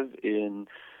alive in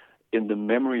the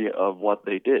memory of what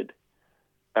they did.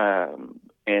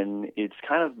 And it's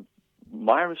kind of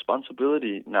my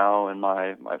responsibility now, and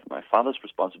my father's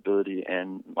responsibility,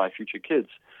 and my future kids,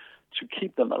 to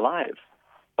keep them alive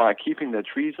by keeping the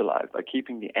trees alive, by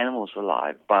keeping the animals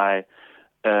alive, by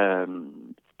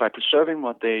preserving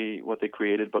what they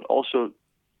created, but also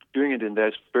doing it in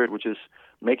their spirit, which is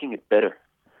making it better.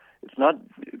 it's not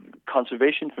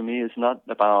conservation for me. Is not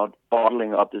about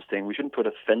bottling up this thing. We shouldn't put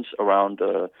a fence around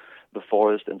the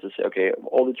forest and to say, okay,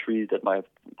 all the trees that my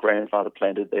grandfather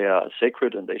planted, they are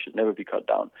sacred and they should never be cut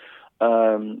down.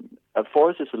 A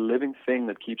forest is a living thing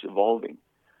that keeps evolving,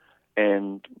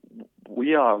 and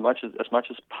we are as much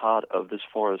as part of this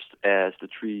forest as the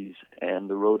trees and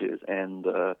the road is and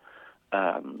the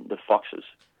foxes.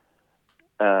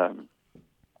 And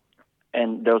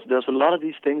there's a lot of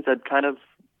these things that kind of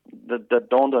that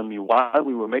dawned on me while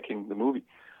we were making the movie.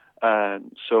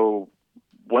 So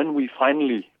when we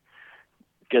finally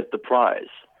get the prize,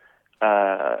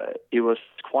 it was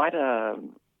quite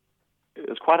an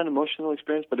emotional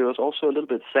experience, but it was also a little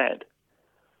bit sad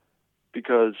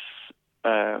because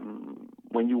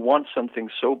when you want something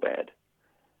so bad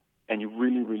and you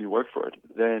really, really work for it,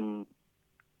 then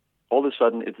all of a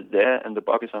sudden it's there and the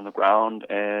bug is on the ground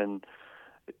and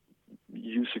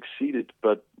you succeeded,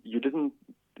 but you didn't.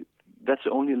 That's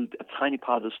only a tiny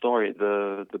part of the story.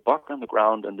 The bug on the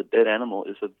ground and the dead animal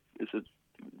is a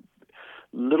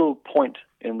little point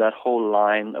in that whole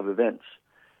line of events.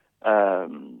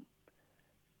 And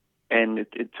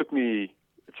it took me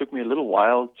a little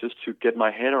while just to get my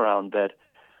head around that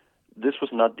this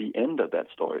was not the end of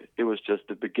that story. It was just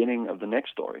the beginning of the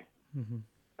next story. Mm-hmm.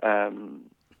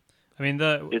 I mean,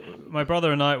 my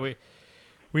brother and I,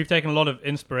 we've taken a lot of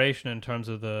inspiration in terms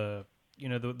of the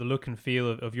look and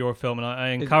feel of your film, and I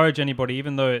encourage anybody,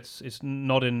 even though it's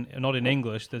not in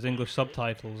English, there's English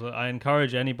subtitles. I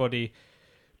encourage anybody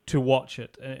to watch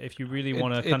it if you really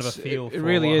want a kind of a feel. It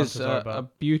really is a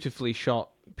beautifully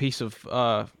shot piece of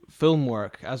film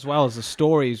work, as well as the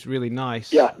story is really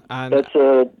nice. Yeah, and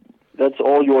that's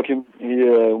all Joachim.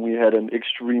 We had an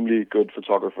extremely good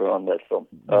photographer on that film.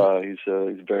 He's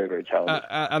very, very talented.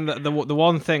 And the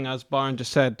one thing, as Byron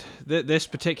just said, this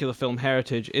particular film,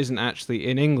 Heritage, isn't actually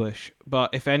in English.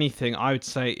 But if anything, I would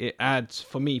say it adds,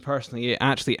 for me personally, it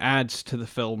actually adds to the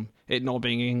film, it not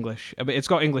being English. I mean, it's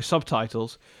got English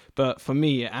subtitles, but for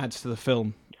me, it adds to the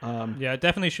film. Yeah, it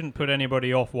definitely shouldn't put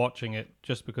anybody off watching it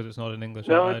just because it's not in English.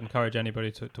 No, I encourage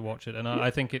anybody to watch it. And I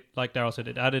think it, like Daryl said,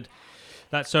 it added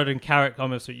that certain character.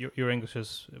 Obviously, your English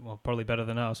is probably better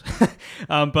than ours,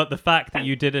 but the fact that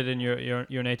you did it in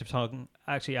your native tongue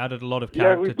actually added a lot of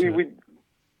character to it.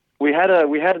 We had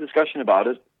a discussion about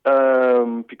it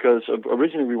because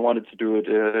originally we wanted to do it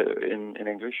in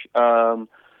English,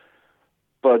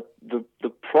 but the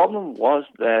problem was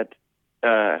that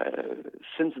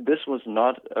since this was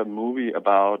not a movie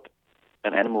about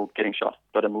an animal getting shot,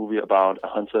 but a movie about a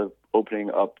hunter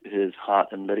opening up his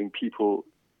heart and letting people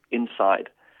inside,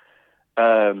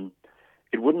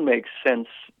 it wouldn't make sense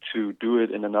to do it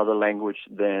in another language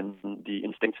than the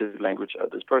instinctive language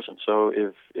of this person. So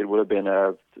if it would have been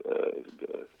a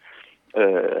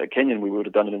Kenyan, we would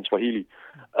have done it in Swahili,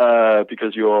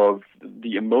 because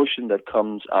the emotion that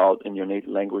comes out in your native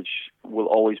language will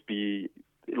always be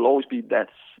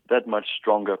that much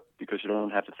stronger because you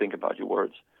don't have to think about your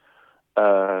words.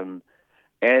 And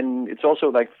it's also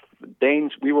like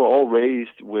Danes, we were all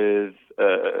raised with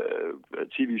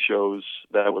TV shows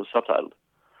that were subtitled.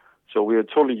 So we are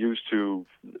totally used to,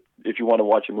 if you want to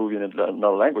watch a movie in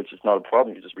another language, it's not a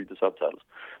problem. You just read the subtitles.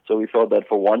 So we thought that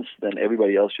for once, then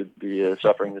everybody else should be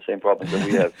suffering the same problems that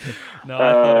we have. No,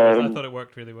 I thought it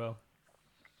worked really well.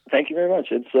 Thank you very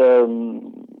much. It's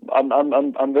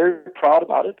I'm very proud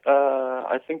about it.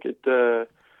 I think it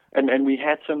and we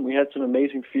had some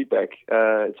amazing feedback.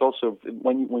 It's also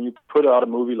when you put out a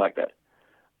movie like that,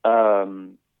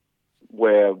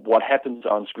 where what happens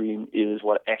on screen is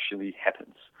what actually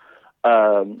happens.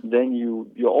 Then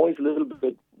you're always a little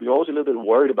bit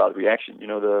worried about reaction. You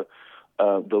know,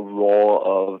 the roar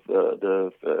of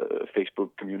the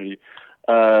Facebook community.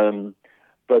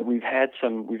 But we've had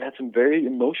some very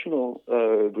emotional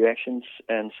reactions,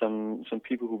 and some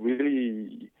people who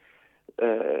really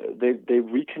they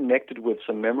reconnected with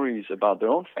some memories about their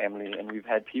own family. And we've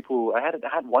had people. I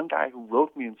had one guy who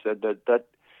wrote me and said that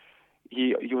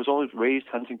he was always raised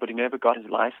hunting, but he never got his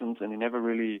license, and he never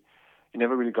really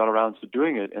got around to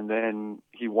doing it. And then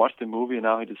he watched the movie, and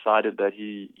now he decided that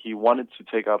he wanted to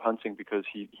take up hunting because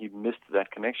he missed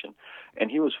that connection.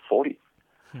 And he was 40.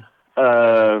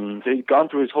 So he'd gone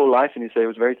through his whole life, and he said he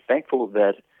was very thankful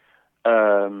that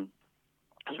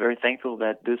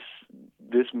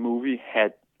this movie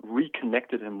had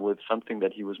reconnected him with something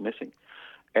that he was missing.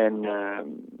 And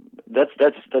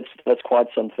that's quite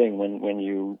something when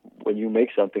you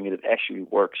make something and it actually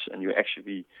works, and you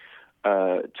actually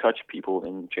touch people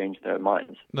and change their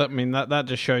minds. That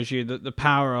just shows you the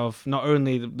power of not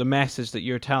only the message that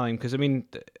you're telling, because I mean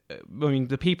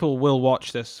the people will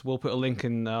watch this. We'll put a link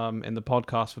in the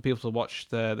podcast for people to watch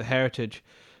the Heritage.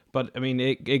 But I mean,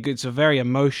 it's a very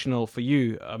emotional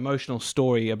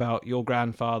story about your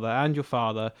grandfather and your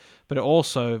father, but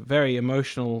also very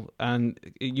emotional, and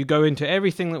you go into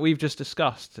everything that we've just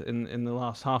discussed in the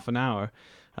last half an hour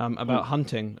about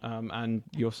hunting and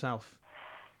yourself.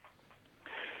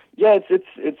 Yeah, it's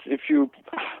if you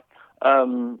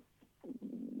again,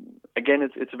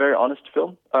 it's a very honest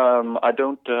film. I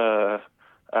don't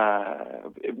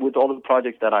with all of the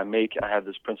projects that I make, I have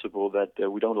this principle that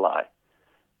we don't lie.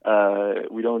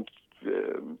 We don't.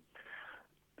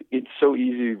 It's so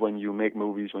easy when you make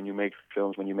movies, when you make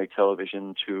films, when you make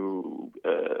television to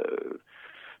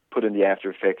put in the After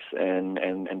Effects and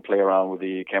play around with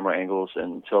the camera angles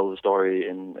and tell the story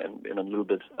in a little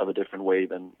bit of a different way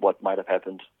than what might have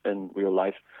happened in real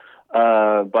life.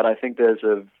 But I think there's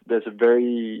a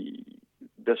very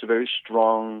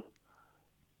strong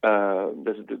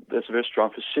there's a very strong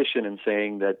position in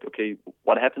saying that, okay,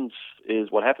 what happens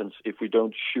is what happens if we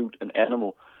don't shoot an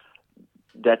animal.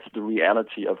 That's the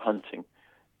reality of hunting.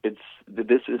 This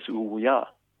is who we are.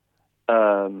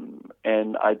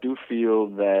 And I do feel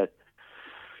that,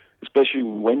 especially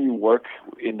when you work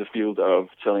in the field of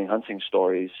telling hunting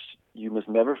stories, you must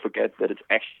never forget that it's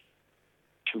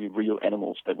actually real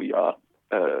animals that we are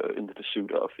in the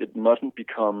pursuit of. It mustn't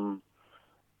become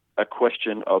a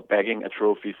question of bagging a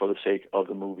trophy for the sake of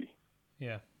the movie.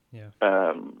 Yeah.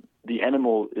 The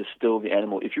animal is still the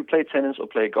animal. If you play tennis or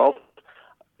play golf,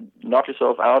 knock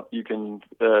yourself out. You can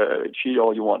cheat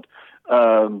all you want.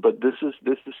 But this is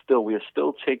still, we're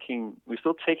still taking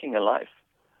a life,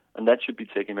 and that should be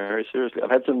taken very seriously. I've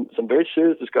had some very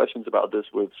serious discussions about this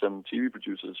with some TV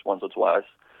producers once or twice,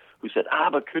 who said,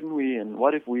 but couldn't we? And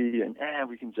what if we? And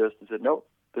we can just. I said, no,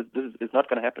 this is not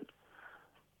going to happen.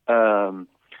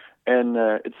 And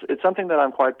it's something that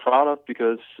I'm quite proud of,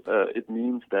 because it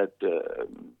means that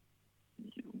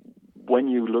when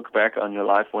you look back on your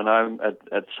life, when I'm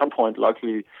at some point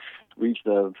luckily reached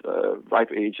the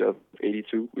ripe age of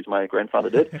 82, which my grandfather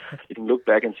did, you can look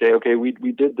back and say, okay,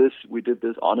 we did this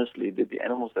honestly. The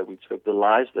animals that we took, the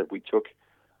lives that we took,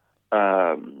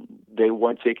 they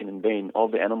weren't taken in vain. All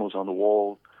the animals on the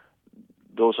wall,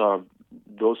 those are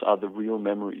the real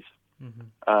memories.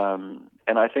 Mm-hmm.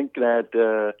 And I think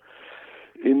that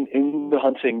in the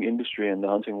hunting industry and the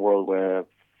hunting world, where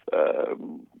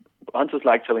hunters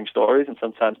like telling stories, and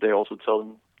sometimes they also tell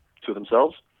them to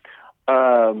themselves,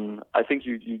 I think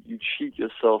you cheat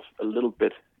yourself a little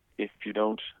bit if you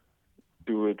don't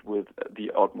do it with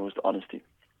the utmost honesty.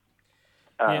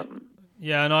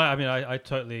 Yeah, and I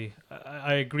totally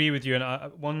agree with you.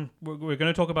 And we're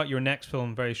going to talk about your next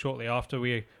film very shortly. After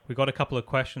we got a couple of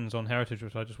questions on Heritage,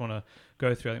 which I just want to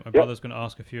go through. I think my brother's going to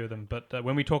ask a few of them. But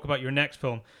when we talk about your next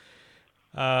film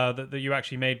that you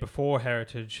actually made before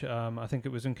Heritage, I think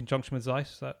it was in conjunction with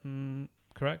Zeiss. Is that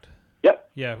correct? Yep.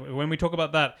 Yeah. When we talk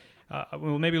about that,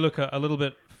 we'll maybe look a little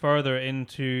bit further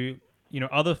into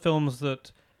other films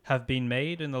that have been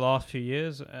made in the last few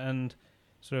years, and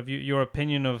sort of your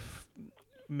opinion of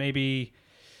maybe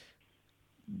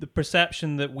the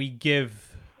perception that we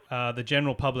give the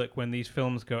general public when these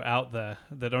films go out there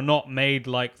that are not made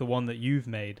like the one that you've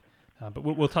made. But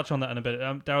we'll touch on that in a bit.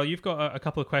 Daryl, you've got a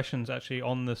couple of questions actually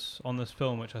on this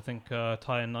film, which I think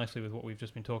tie in nicely with what we've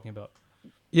just been talking about.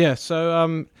 Yeah.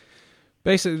 So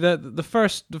basically, the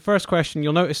first question,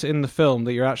 you'll notice in the film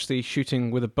that you're actually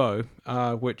shooting with a bow,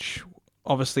 which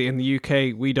obviously in the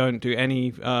UK we don't do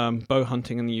any bow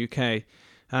hunting in the UK.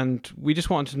 And we just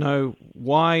wanted to know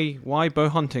why bow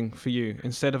hunting for you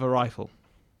instead of a rifle?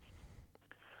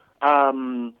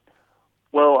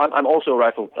 Well, I'm also a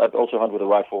rifle. I also hunt with a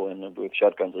rifle and with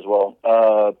shotguns as well.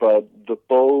 But the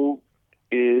bow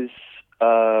is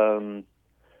the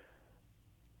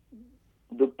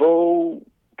bow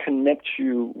connects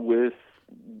you with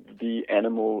the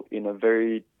animal in a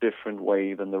very different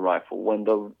way than the rifle. When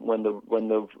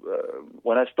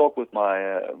I stalk with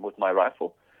my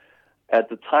rifle, at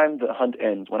the time the hunt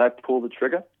ends, when I pull the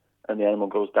trigger and the animal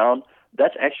goes down,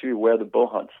 that's actually where the bow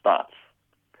hunt starts.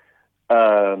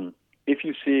 If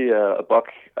you see a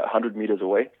buck 100 meters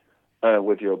away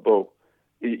with your bow,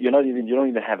 you don't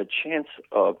even have a chance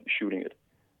of shooting it.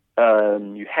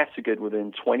 You have to get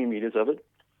within 20 meters of it,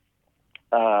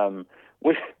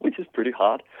 which is pretty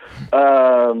hard.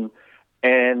 And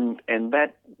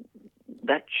that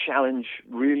challenge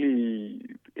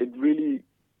really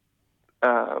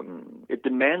it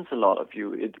demands a lot of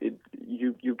you.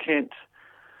 You can't.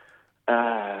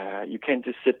 you can't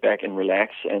just sit back and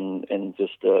relax and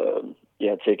just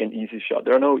take an easy shot.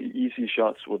 There are no easy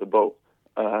shots with a bow.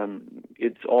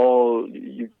 It's all,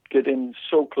 you get in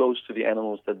so close to the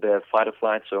animals that their fight or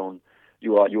flight zone,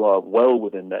 you are well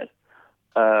within that.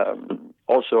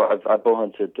 Also, I've bow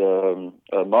hunted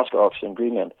musk ox in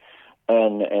Greenland,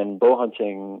 and bow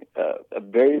hunting a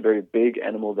very, very big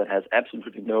animal that has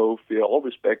absolutely no fear or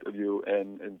respect of you,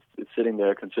 and it's sitting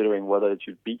there considering whether it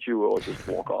should beat you or just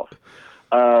walk off.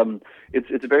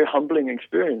 It's a very humbling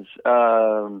experience,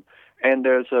 and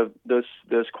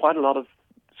there's quite a lot of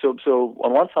so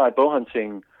on one side, bow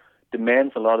hunting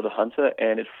demands a lot of the hunter,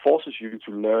 and it forces you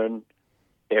to learn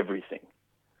everything.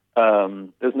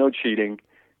 There's no cheating.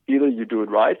 Either you do it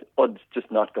right, or it's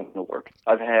just not going to work.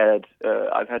 I've had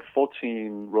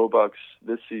 14 roebucks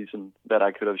this season that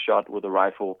I could have shot with a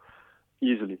rifle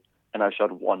easily, and I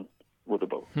shot one with a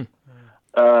bow.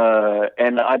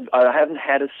 And I haven't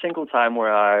had a single time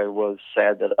where I was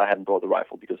sad that I hadn't brought the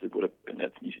rifle, because it would have been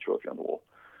an easy trophy on the wall.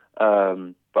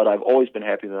 But I've always been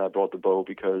happy that I brought the bow,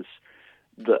 because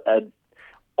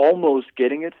almost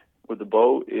getting it with the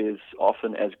bow is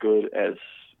often as good as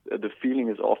the feeling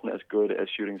is often as good as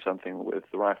shooting something with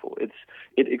the rifle. It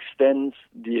extends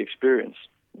the experience.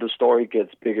 The story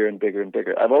gets bigger and bigger and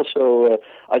bigger. I've also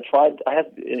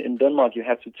in Denmark you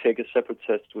have to take a separate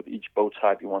test with each bow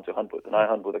type you want to hunt with, and I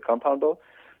hunt with a compound bow,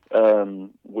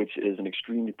 which is an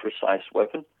extremely precise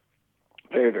weapon.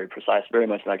 Very, very precise, very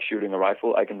much like shooting a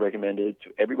rifle. I can recommend it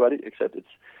to everybody, except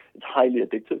it's highly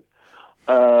addictive.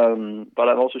 But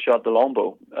I've also shot the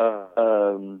longbow,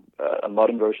 a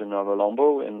modern version of a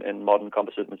longbow in modern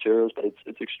composite materials, but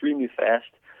it's extremely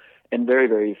fast and very,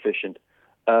 very efficient.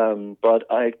 But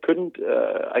I couldn't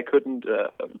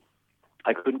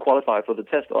qualify for the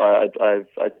test. I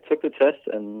took the test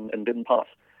and didn't pass,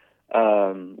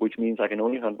 which means I can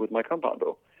only hunt with my compound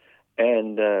bow.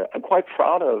 And I'm quite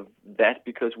proud of that,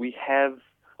 because we have,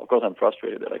 of course, I'm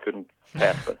frustrated that I couldn't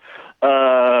pass, but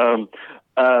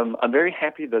I'm very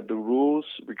happy that the rules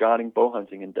regarding bow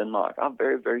hunting in Denmark are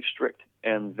very, very strict,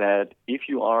 and that if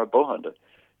you are a bow hunter,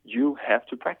 you have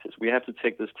to practice. We have to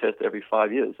take this test every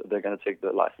 5 years, or they're going to take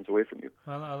the license away from you.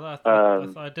 Well,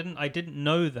 I didn't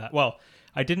know that. Well,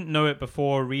 I didn't know it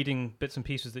before reading bits and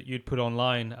pieces that you'd put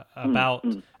online about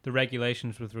the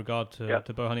regulations with regard to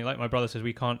bow hunting. Like my brother says,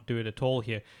 we can't do it at all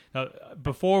here. Now,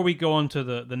 before we go on to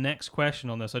the next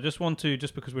question on this, I just want to,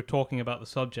 just because we're talking about the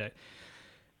subject,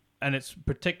 and it's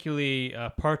particularly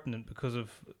pertinent because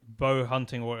of bow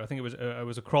hunting, or I think it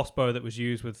was a crossbow that was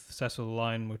used with Cecil the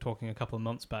Lion. We're talking a couple of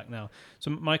months back now. So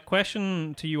my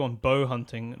question to you on bow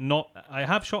hunting, I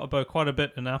have shot a bow quite a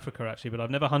bit in Africa actually, but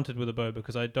I've never hunted with a bow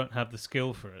because I don't have the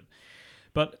skill for it.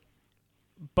 But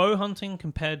bow hunting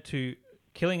compared to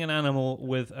killing an animal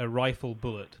with a rifle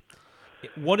bullet,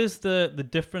 what is the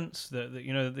difference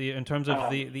in terms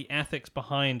of the ethics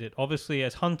behind it? Obviously,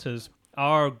 as hunters,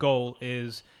 our goal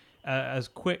is as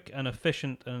quick and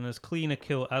efficient and as clean a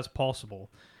kill as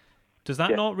possible. Does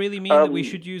that not really mean that we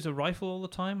should use a rifle all the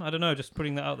time? I don't know, just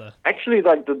putting that out there. Actually,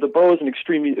 like the bow is an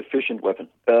extremely efficient weapon.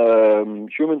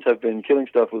 Humans have been killing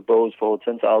stuff with bows for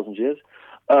 10,000 years.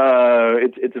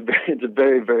 It's a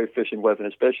very, very efficient weapon,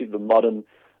 especially the modern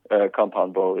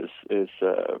compound bow is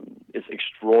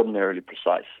extraordinarily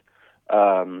precise.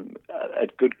 A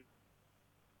good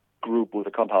group with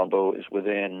a compound bow is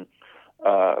within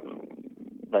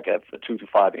like a 2 to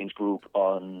 5 inch group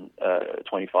on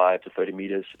 25 to 30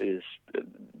 meters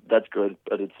that's good,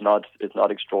 but it's not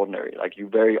extraordinary. Like you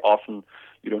very often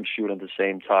you don't shoot on the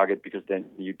same target, because then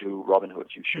you do Robin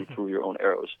Hood, you shoot through your own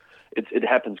arrows. It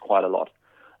happens quite a lot.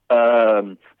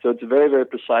 So it's a very, very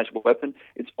precise weapon.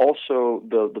 It's also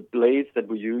the blades that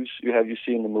we use. You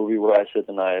see in the movie where I sit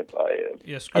and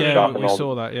we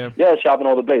saw that. Yeah, sharpen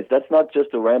all the blades. That's not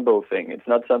just a Rambo thing. It's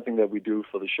not something that we do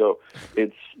for the show.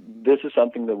 This is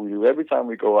something that we do every time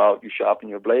we go out. You sharpen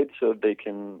your blades so they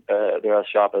are as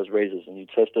sharp as razors, and you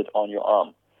test it on your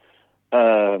arm.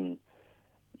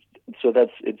 So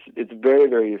it's very,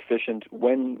 very efficient.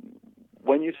 When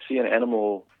you see an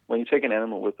animal, when you take an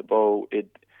animal with the bow,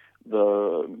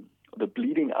 the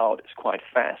bleeding out is quite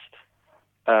fast.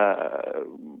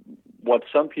 What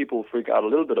some people freak out a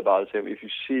little bit about is that if you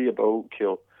see a bow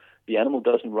kill, the animal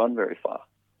doesn't run very far,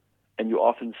 and you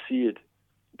often see it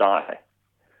die.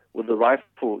 With the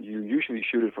rifle, you usually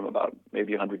shoot it from about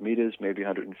maybe 100 meters, maybe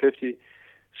 150.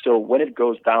 So when it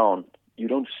goes down, you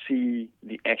don't see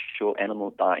the actual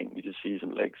animal dying. You just see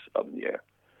some legs up in the air.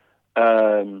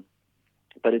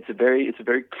 But it's a very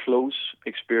close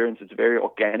experience. It's very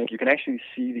organic. You can actually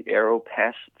see the arrow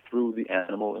pass through the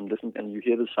animal and listen, and you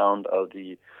hear the sound of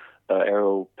the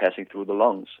arrow passing through the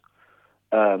lungs.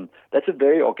 That's a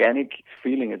very organic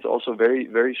feeling. It's also very,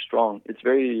 very strong. It's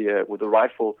very, with a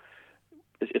rifle,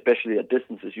 especially at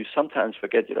distances, you sometimes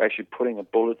forget you're actually putting a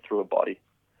bullet through a body.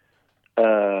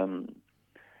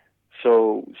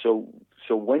 So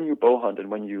when you bow hunt and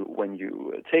when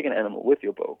you take an animal with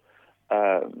your bow,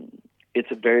 it's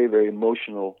a very, very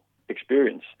emotional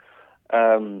experience.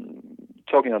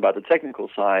 Talking about the technical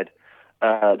side,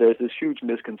 there's this huge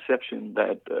misconception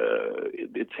that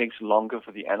it takes longer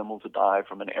for the animal to die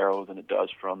from an arrow than it does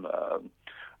from a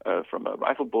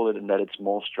rifle bullet, and that it's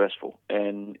more stressful.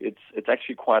 And it's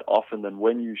actually quite often that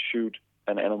when you shoot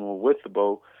an animal with the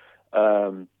bow,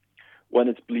 when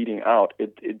it's bleeding out,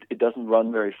 it doesn't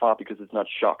run very far because it's not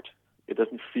shocked. It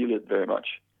doesn't feel it very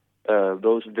much.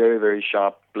 Those very, very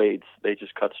sharp blades, they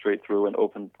just cut straight through and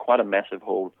open quite a massive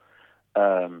hole.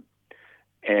 And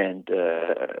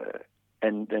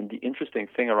then the interesting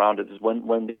thing around it is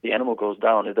when the animal goes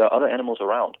down, if there are other animals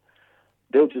around,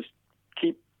 they'll just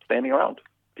keep standing around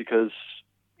because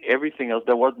everything else,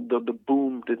 the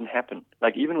boom didn't happen.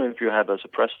 Like even if you have a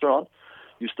suppressor on,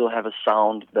 you still have a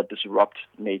sound that disrupts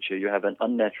nature. You have an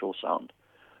unnatural sound.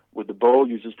 With the bow,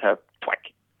 you just have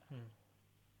thwack.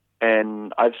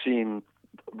 And I've seen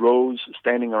rows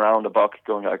standing around a buck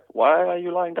going like, "Why are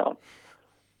you lying down?"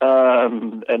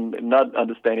 And not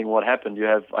understanding what happened.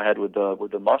 I had with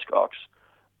the musk ox.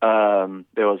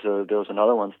 There was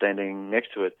another one standing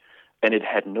next to it, and it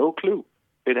had no clue.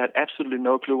 It had absolutely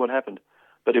no clue what happened.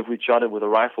 But if we shot it with a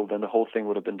rifle, then the whole thing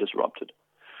would have been disrupted.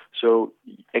 So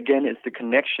again, it's the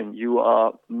connection. You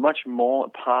are much more a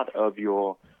part of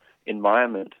your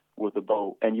environment with the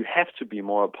bow, and you have to be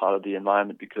more a part of the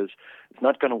environment because it's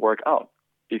not going to work out.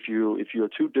 If you're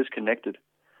too disconnected,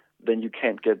 then you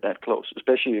can't get that close.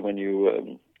 Especially when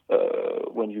you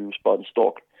spot and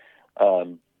stalk,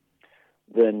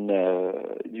 then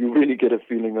you really get a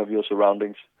feeling of your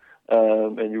surroundings.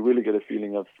 And you really get a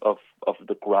feeling of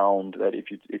the ground that if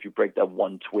you break that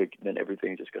one twig, then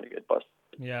everything's just going to get busted.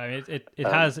 Yeah, I mean,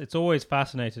 it's always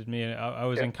fascinated me. I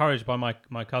was encouraged by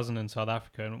my cousin in South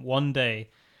Africa, and one day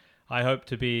I hope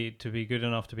to be good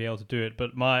enough to be able to do it.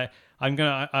 But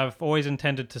I've always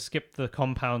intended to skip the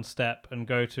compound step and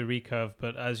go to recurve.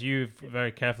 But as you've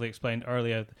very carefully explained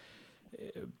earlier,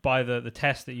 by the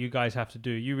test that you guys have to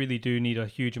do, you really do need a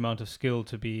huge amount of skill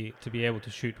to be able to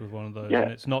shoot with one of those. Yeah.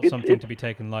 And it's not something to be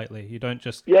taken lightly. You don't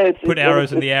just put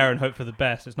arrows in the air and hope for the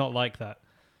best. It's not like that.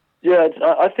 Yeah,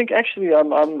 I think actually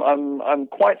I'm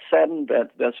quite saddened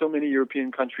that there are so many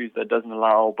European countries that doesn't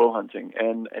allow bow hunting,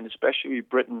 and especially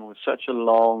Britain with such a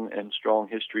long and strong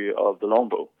history of the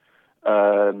longbow.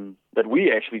 That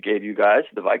we actually gave you guys.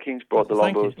 The Vikings brought the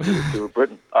longbows to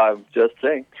Britain. I'm just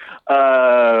saying.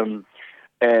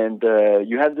 And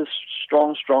you have this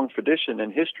strong tradition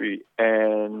and history,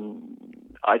 and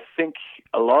I think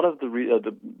a lot of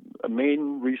the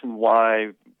main reason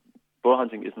why bow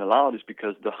hunting isn't allowed is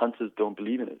because the hunters don't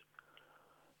believe in it.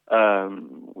 A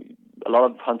lot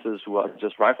of hunters who are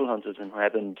just rifle hunters and who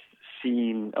haven't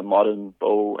seen a modern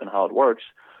bow and how it works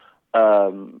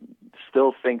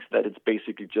still thinks that it's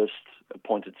basically just a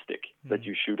pointed stick that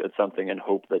you shoot at something and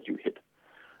hope that you hit.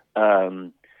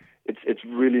 It's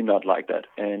really not like that,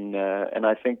 and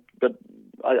I think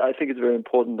it's very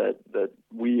important that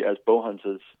we as bow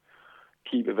hunters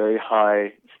keep a very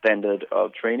high standard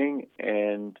of training,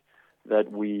 and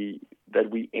that we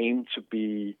aim to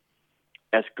be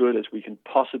as good as we can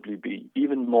possibly be,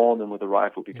 even more than with a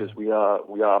rifle, because we are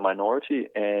a minority,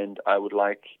 and I would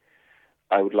like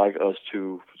us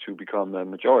to become a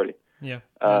majority. Yeah,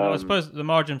 I suppose the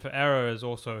margin for error is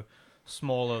also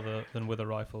smaller than with a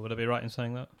rifle. Would I be right in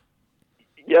saying that?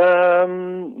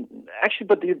 Actually,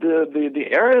 but the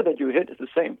area that you hit is the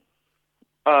same,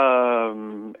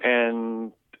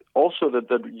 and also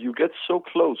that you get so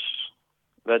close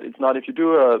that it's not, if you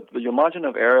do your margin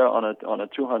of error on a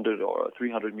 200 or a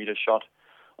 300 meter shot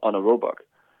on a roebuck,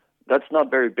 that's not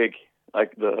very big.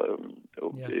 Like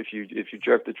if you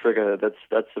jerk the trigger,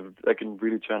 that can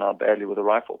really turn out badly with a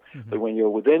rifle. Mm-hmm. But when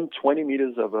you're within 20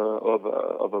 meters of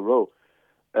a roe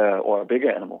or a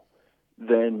bigger animal,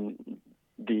 then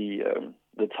the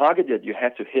target that you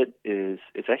have to hit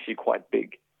it's actually quite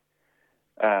big.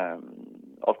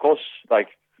 Of course,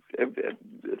 like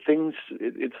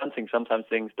it's hunting. Sometimes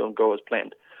things don't go as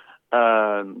planned.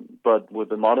 But with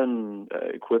the modern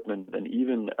equipment, then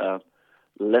even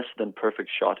less than perfect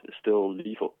shot is still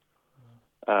lethal.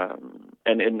 And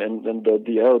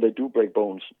the arrow, they do break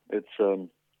bones. It's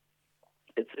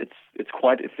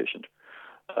quite efficient.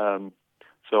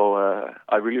 So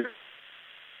I really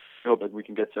hope that we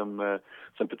can get some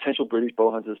potential British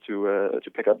bow hunters to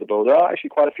pick up the bow. There are actually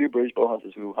quite a few British bow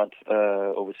hunters who hunt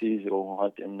overseas or who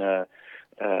hunt in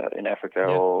in Africa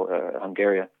or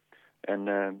Hungary.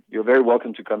 And you're very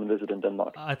welcome to come and visit in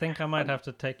Denmark. I think I might have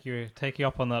to take you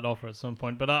up on that offer at some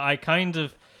point. But I kind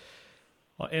of,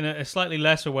 in a slightly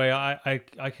lesser way,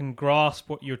 I can grasp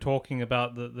what you're talking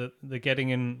about, the getting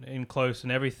in close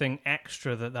and everything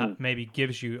extra that maybe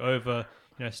gives you over,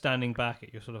 standing back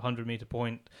at your sort of 100-meter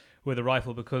point with a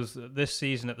rifle. Because this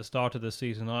season, at the start of this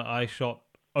season, I shot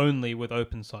only with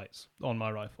open sights on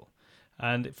my rifle.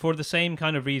 And for the same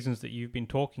kind of reasons that you've been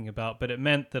talking about, but it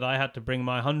meant that I had to bring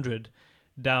my 100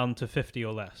 down to 50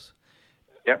 or less.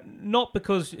 Yep. Not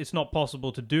because it's not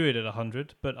possible to do it at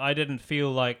 100, but I didn't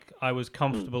feel like I was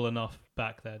comfortable enough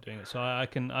back there doing it. So I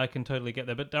can totally get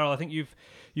there. But Daryl, I think you've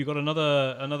got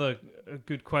another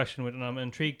good question, and I'm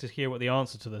intrigued to hear what the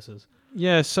answer to this is.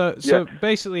 Yeah. So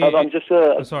basically, I'm just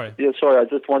sorry. Yeah, sorry. I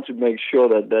just want to make sure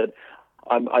that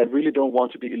I really don't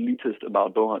want to be elitist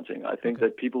about bow hunting. I think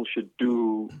that people should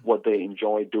do what they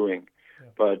enjoy doing. Yeah.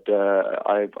 But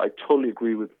I totally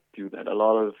agree with you that a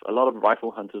lot of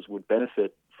rifle hunters would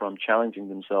benefit from challenging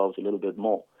themselves a little bit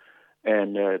more.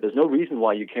 And there's no reason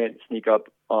why you can't sneak up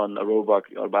on a roebuck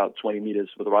about 20 meters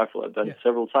with a rifle. I've done it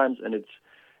several times, and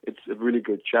it's a really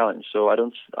good challenge. So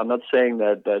I'm not saying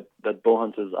that bow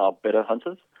hunters are better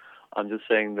hunters. I'm just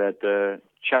saying that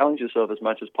challenge yourself as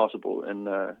much as possible and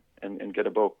get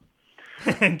a bow.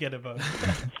 And get a bow.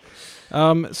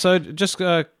 So just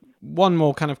one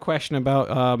more kind of question about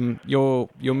your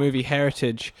movie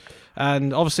heritage,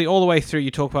 and obviously all the way through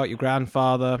you talk about your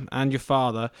grandfather and your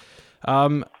father.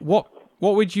 What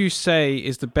would you say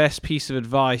is the best piece of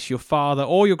advice your father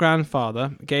or your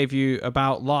grandfather gave you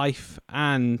about life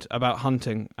and about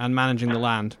hunting and managing the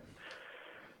land?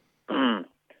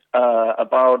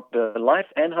 About life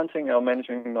and hunting or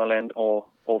managing the land, or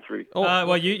all three?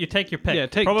 Well, you take your pick.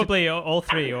 Yeah, probably all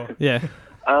three. Or yeah.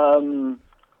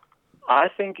 I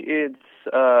think it's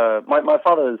my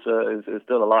father is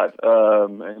still alive,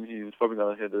 and he's probably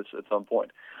going to hear this at some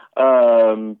point.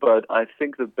 But I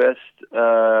think the best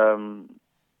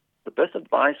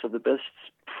advice or the best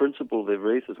principle they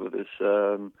raised us with is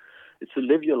to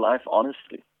live your life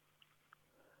honestly.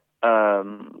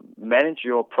 Manage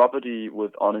your property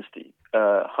with honesty.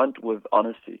 Hunt with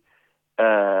honesty.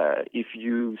 If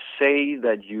you say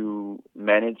that you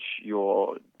manage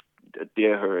your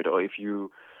deer herd, or if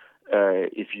you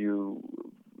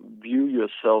view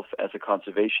yourself as a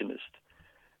conservationist,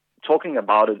 talking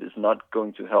about it is not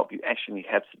going to help. You actually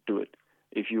have to do it.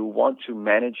 If you want to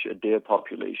manage a deer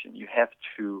population, you have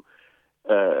to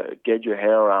get your head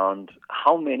around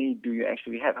how many do you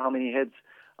actually have, how many heads,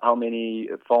 how many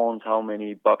fawns, how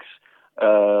many bucks,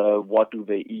 what do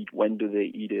they eat, when do they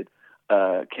eat it,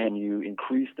 can you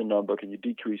increase the number, can you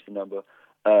decrease the number.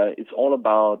 It's all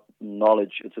about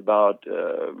knowledge. It's about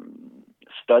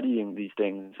studying these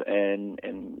things and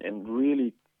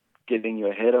really getting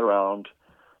your head around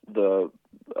the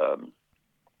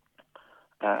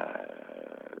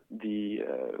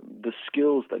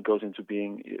skills that goes into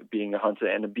being a hunter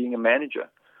and being a manager.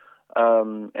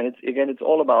 And it's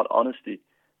all about honesty.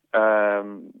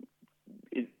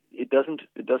 It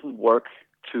doesn't work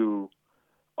to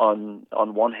on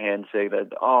one hand say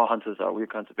that hunters we're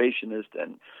conservationists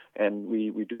and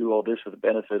we do all this for the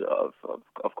benefit of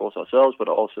course ourselves, but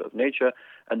also of nature,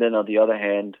 and then on the other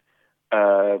hand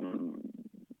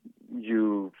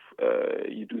you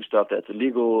do stuff that's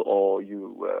illegal, or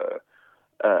you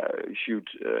shoot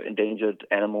endangered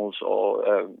animals,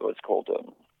 or what's called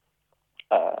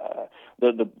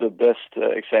the best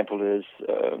example is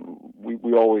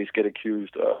we always get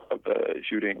accused of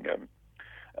shooting,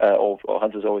 or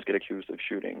hunters always get accused of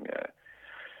shooting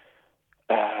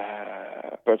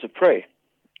birds of prey,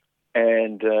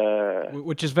 and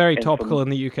which is very topical in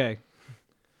the UK.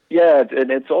 Yeah,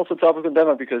 and it's also topical in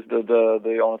Denmark because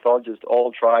the ornithologists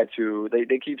all try to.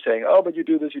 They keep saying, but you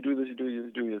do this, you do this, you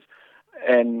do this,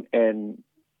 and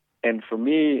for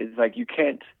me, it's like you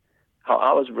can't. How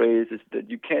I was raised is that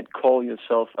you can't call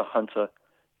yourself a hunter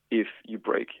if you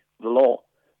break the law.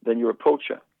 Then you're a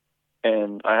poacher,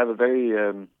 and I have a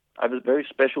very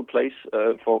special place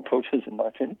for poachers in my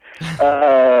opinion.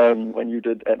 When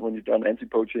you've done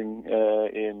anti-poaching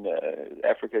in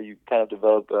Africa, you kind of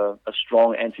develop a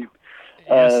strong anti.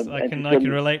 Yes, I can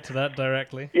relate to that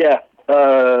directly. Yeah,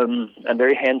 and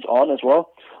very hands-on as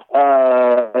well.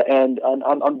 And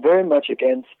I'm very much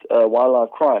against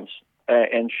wildlife crimes.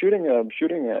 And shooting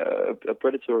a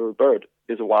predator bird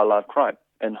is a wildlife crime,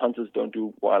 and hunters don't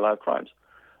do wildlife crimes.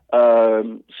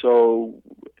 So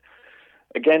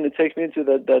again, it takes me into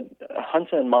that a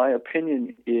hunter, in my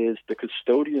opinion, is the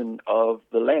custodian of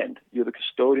the land. You're the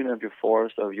custodian of your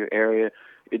forest, of your area.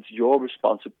 It's your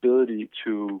responsibility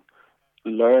to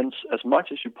learn as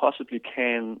much as you possibly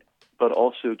can, but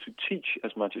also to teach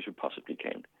as much as you possibly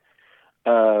can.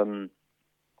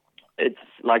 It's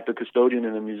like the custodian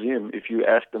in a museum. If you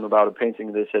ask them about a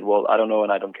painting, they said, well, I don't know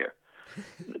and I don't care.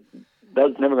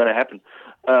 That's never going to happen.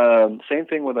 Same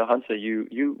thing with a hunter.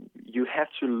 You have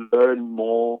to learn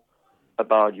more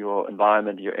about your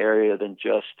environment, your area, than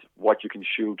just what you can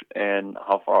shoot and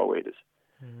how far away it is.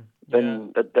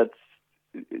 Then it's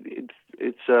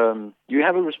you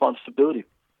have a responsibility.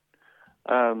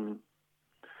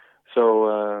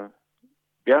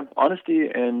 Honesty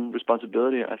and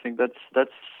responsibility. I think that's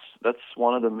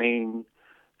one of the main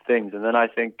things. And then I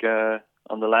think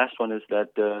on the last one is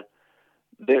that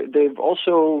they've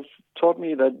also taught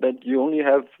me that you only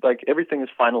have, like, everything is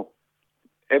final.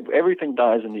 Everything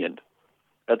dies in the end.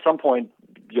 At some point,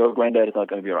 your granddad is not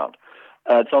going to be around.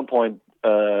 At some point,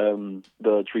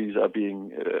 the trees are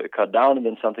being cut down, and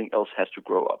then something else has to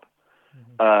grow up.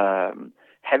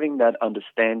 Having that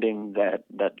understanding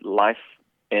that life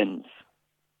ends,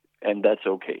 and that's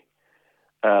okay.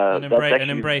 And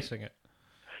embracing it.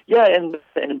 Yeah, and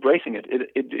embracing it.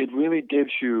 It really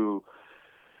gives you.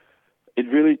 It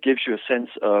really gives you a sense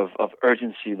of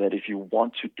urgency that if you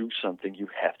want to do something, you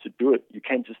have to do it. You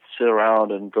can't just sit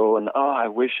around and go and, I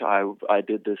wish I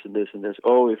did this and this and this.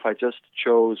 Oh, if I just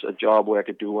chose a job where I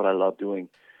could do what I love doing.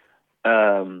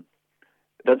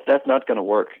 That's not going to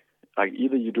work. Like,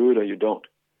 either you do it or you don't.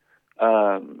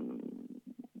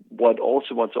 What's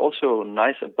also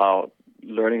nice about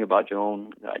learning about your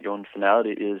own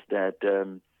finality is that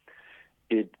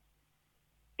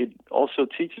it also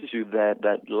teaches you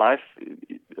that life,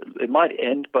 it might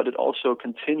end, but it also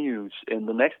continues in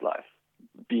the next life,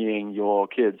 being your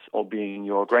kids or being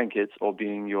your grandkids or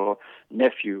being your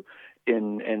nephew,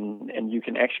 and you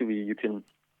can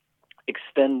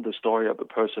extend the story of a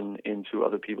person into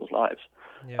other people's lives.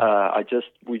 Yeah.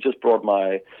 We just brought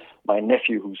my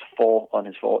nephew, who's 4, on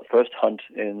his first hunt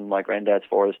in my granddad's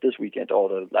forest this weekend, or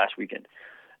the last weekend.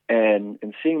 And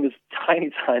seeing this tiny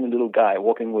little guy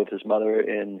walking with his mother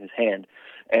in his hand,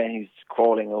 and he's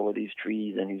crawling over these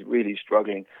trees, and he's really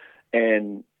struggling.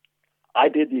 And I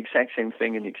did the exact same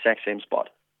thing in the exact same spot.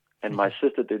 And my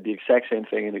sister did the exact same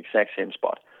thing in the exact same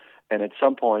spot. And at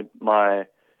some point,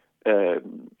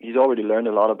 he's already learned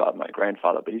a lot about my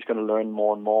grandfather, but he's going to learn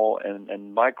more and more.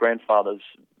 And my grandfather's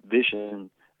vision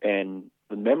and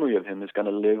the memory of him is going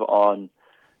to live on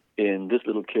in this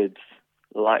little kid's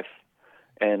life.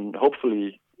 And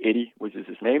hopefully Eddie, which is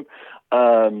his name,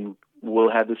 will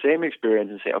have the same experience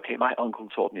and say, okay, my uncle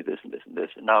taught me this and this and this,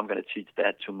 and now I'm going to teach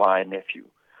that to my nephew.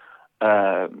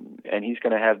 And he's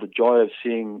going to have the joy of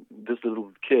seeing this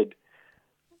little kid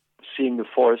seeing the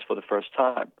forest for the first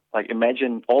time. Like,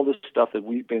 imagine all the stuff that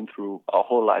we've been through our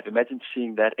whole life. Imagine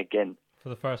seeing that again. For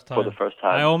the first time.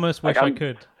 I almost wish I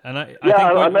could. And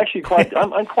I'm actually quite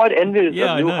envious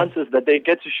of new hunters that they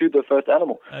get to shoot their first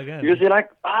animal. Again. Because you're like,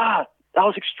 that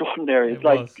was extraordinary. It's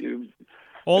like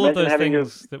all of those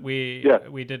things that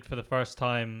we did for the first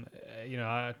time.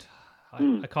 I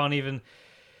can't even.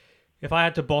 If I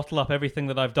had to bottle up everything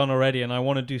that I've done already, and I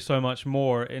want to do so much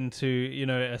more into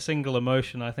a single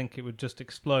emotion, I think it would just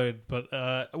explode. But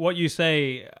what you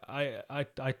say, I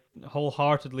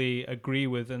wholeheartedly agree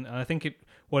with, and I think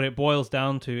what it boils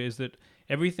down to is that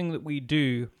everything that we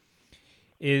do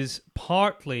is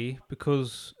partly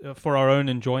because for our own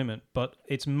enjoyment, but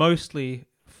it's mostly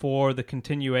for the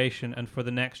continuation and for the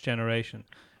next generation,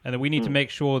 and that we need to make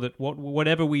sure that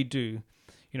whatever we do,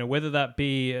 whether that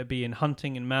be in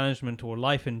hunting and management or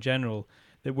life in general,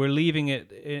 that we're leaving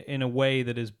it in a way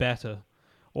that is better,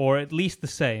 or at least the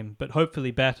same, but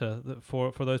hopefully better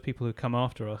for those people who come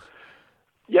after us.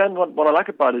 Yeah, and what I like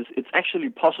about it is it's actually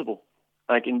possible.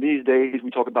 Like, in these days, we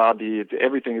talk about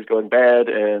everything is going bad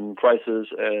and crisis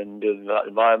and the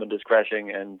environment is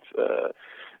crashing and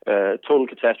total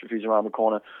catastrophes around the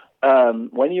corner.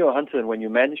 When you're a hunter and when you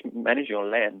manage your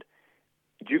land,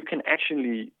 you can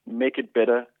actually make it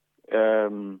better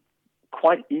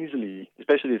quite easily,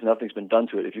 especially if nothing's been done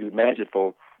to it. If you manage it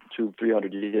for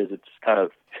 200-300 years, it's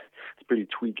pretty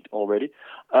tweaked already.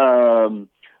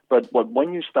 But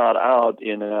when you start out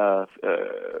in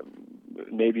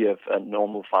maybe a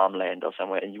normal farmland or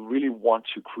somewhere, and you really want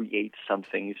to create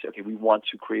something, you say, okay, we want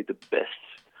to create the best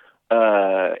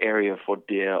area for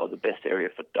deer or the best area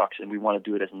for ducks, and we want to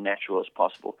do it as natural as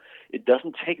possible. It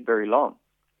doesn't take very long,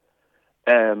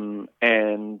 and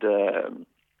the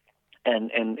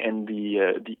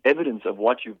evidence of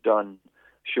what you've done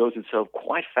shows itself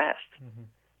quite fast. Mm-hmm.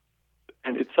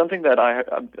 And it's something that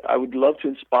I would love to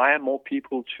inspire more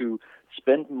people to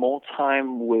spend more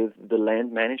time with the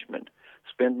land management,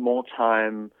 spend more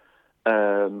time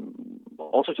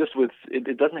Also, just with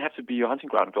it doesn't have to be your hunting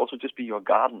ground. It can also just be your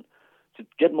garden. To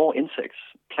get more insects,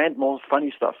 plant more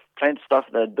funny stuff, plant stuff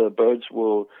that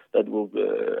will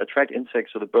attract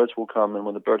insects, so the birds will come, and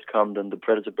when the birds come, then the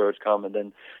predator birds come, and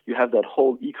then you have that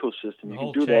whole ecosystem. The you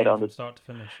whole can do chain that on from the start to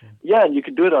finish. yeah, and you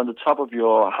can do it on the top of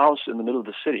your house in the middle of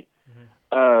the city.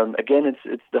 Again,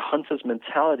 it's the hunter's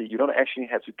mentality. You don't actually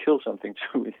have to kill something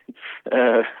to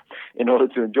in order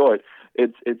to enjoy it.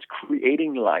 It's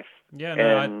creating life. Yeah,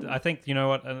 no, I think, you know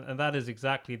what, and that is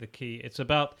exactly the key. It's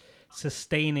about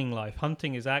sustaining life.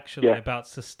 Hunting is actually about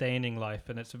sustaining life,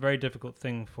 and it's a very difficult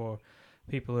thing for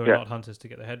people who are not hunters to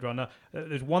get their head around. Now,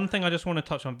 there's one thing I just want to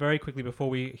touch on very quickly before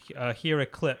we hear a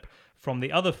clip from the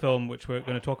other film, which we're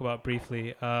going to talk about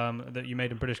briefly, that you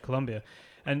made in British Columbia.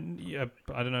 And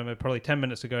I don't know, probably 10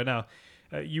 minutes ago now,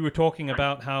 you were talking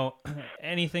about how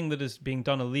anything that is being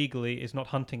done illegally is not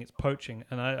hunting, it's poaching.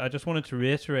 And I just wanted to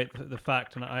reiterate the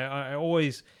fact, and I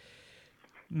always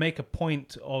make a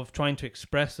point of trying to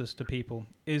express this to people,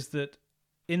 is that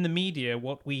in the media,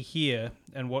 what we hear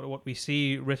and what we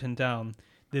see written down,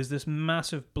 there's this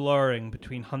massive blurring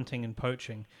between hunting and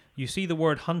poaching. You see the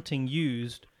word hunting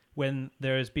used when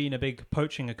there has been a big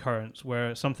poaching occurrence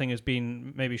where something has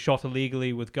been maybe shot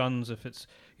illegally with guns. If it's,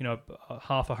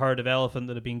 half a herd of elephant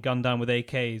that have been gunned down with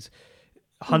AKs,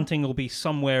 hunting will be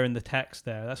somewhere in the text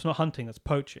there. That's not hunting, that's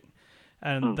poaching.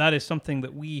 And that is something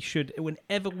that we should,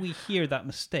 whenever we hear that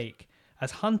mistake,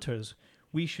 as hunters,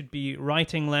 we should be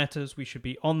writing letters, we should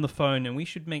be on the phone, and we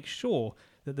should make sure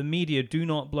that the media do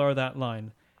not blur that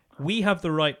line. We have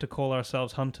the right to call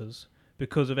ourselves hunters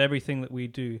because of everything that we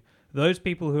do. Those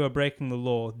people who are breaking the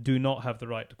law do not have the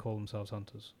right to call themselves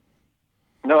hunters.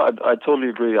 No, I totally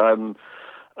agree.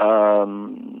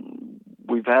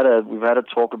 We've had a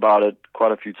talk about it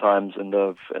quite a few times in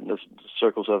the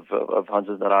circles of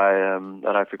hunters that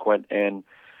I frequent, and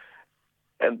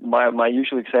my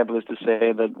usual example is to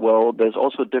say that, well, there's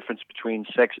also a difference between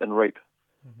sex and rape.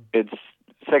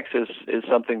 Sex is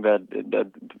something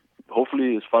that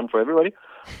hopefully is fun for everybody.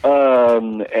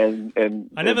 And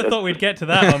I never thought we'd get to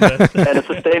that on this. And a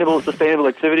sustainable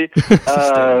activity.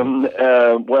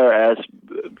 Whereas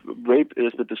rape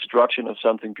is the destruction of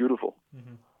something beautiful.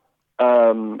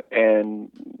 And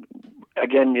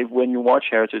again, when you watch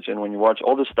Heritage and when you watch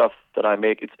all the stuff that I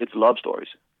make, it's love stories.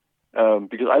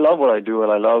 Because I love what I do,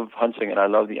 and I love hunting, and I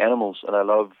love the animals, and I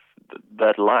love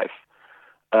that life.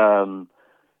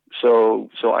 So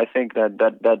I think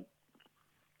that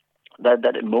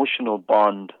emotional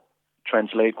bond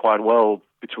translate quite well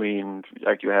between,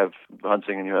 like, you have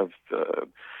hunting and you have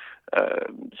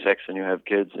sex and you have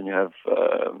kids and you have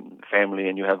family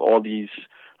and you have all these,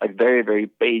 like, very, very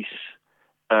base,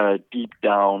 deep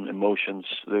down emotions,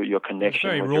 your connection. It's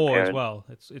very with raw your parents. as well.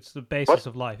 It's the basis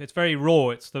of life. It's very raw.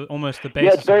 It's almost the basis.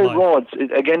 Yeah, it's very of life. raw. It's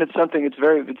something. It's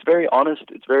very honest.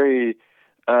 It's very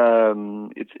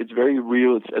it's very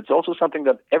real. It's also something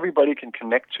that everybody can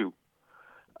connect to.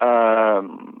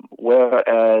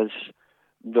 Whereas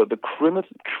the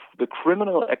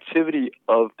criminal activity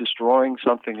of destroying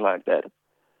something like that,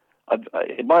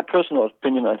 in my personal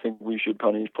opinion, I think we should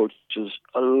punish poachers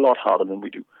a lot harder than we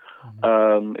do.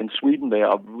 In Sweden, they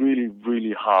are really,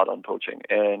 really hard on poaching,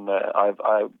 and I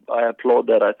applaud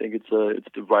that. I think it's the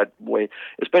right way.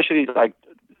 Especially, like,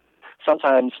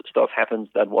 sometimes stuff happens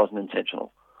that wasn't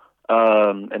intentional,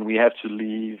 and we have to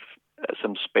leave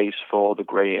some space for the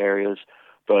gray areas.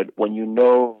 But when you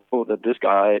know that this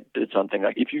guy did something,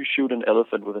 like if you shoot an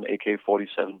elephant with an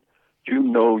AK-47, you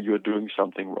know you're doing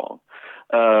something wrong.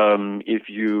 If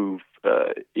you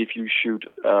shoot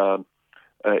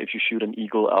an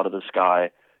eagle out of the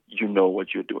sky, you know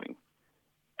what you're doing,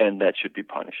 and that should be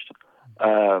punished.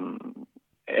 And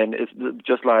it's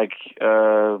just like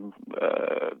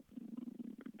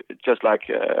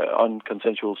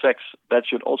unconsensual sex, that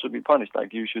should also be punished.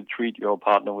 Like, you should treat your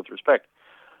partner with respect.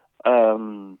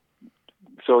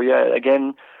 So yeah,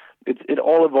 again, it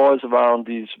all evolves around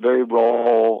these very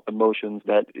raw emotions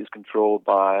that is controlled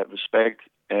by respect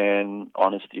and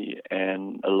honesty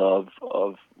and a love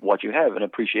of what you have, an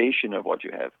appreciation of what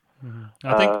you have.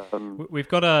 I think we've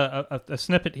got a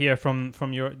snippet here from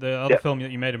the other film that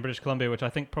you made in British Columbia, which I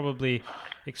think probably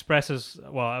expresses,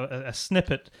 well, a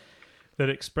snippet that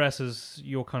expresses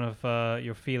your kind of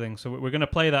your feelings. So we're going to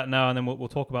play that now, and then we'll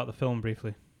talk about the film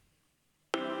briefly.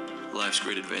 Life's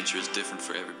great adventure is different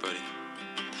for everybody.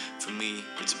 For me,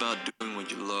 it's about doing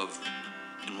what you love,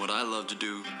 and what I love to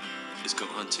do is go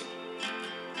hunting.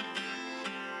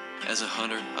 As a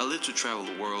hunter, I live to travel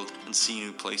the world and see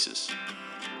new places.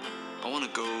 I want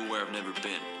to go where I've never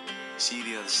been, see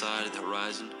the other side of the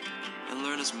horizon, and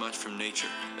learn as much from nature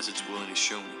as it's willing to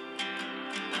show me.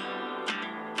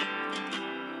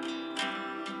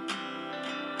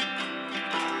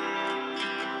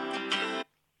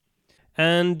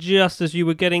 And just as you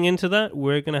were getting into that,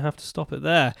 we're going to have to stop it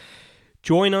there.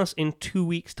 Join us in 2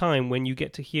 weeks' time when you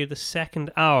get to hear the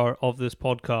second hour of this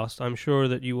podcast. I'm sure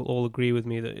that you will all agree with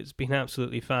me that it's been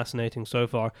absolutely fascinating so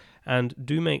far. And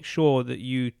do make sure that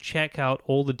you check out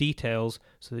all the details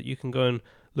so that you can go and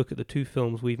look at the 2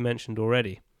 films we've mentioned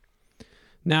already.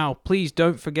 Now, please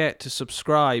don't forget to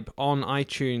subscribe on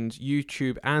iTunes,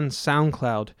 YouTube, and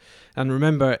SoundCloud. And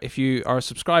remember, if you are a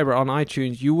subscriber on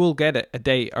iTunes, you will get it a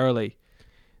day early.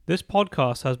 This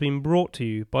podcast has been brought to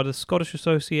you by the Scottish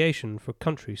Association for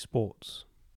Country Sports.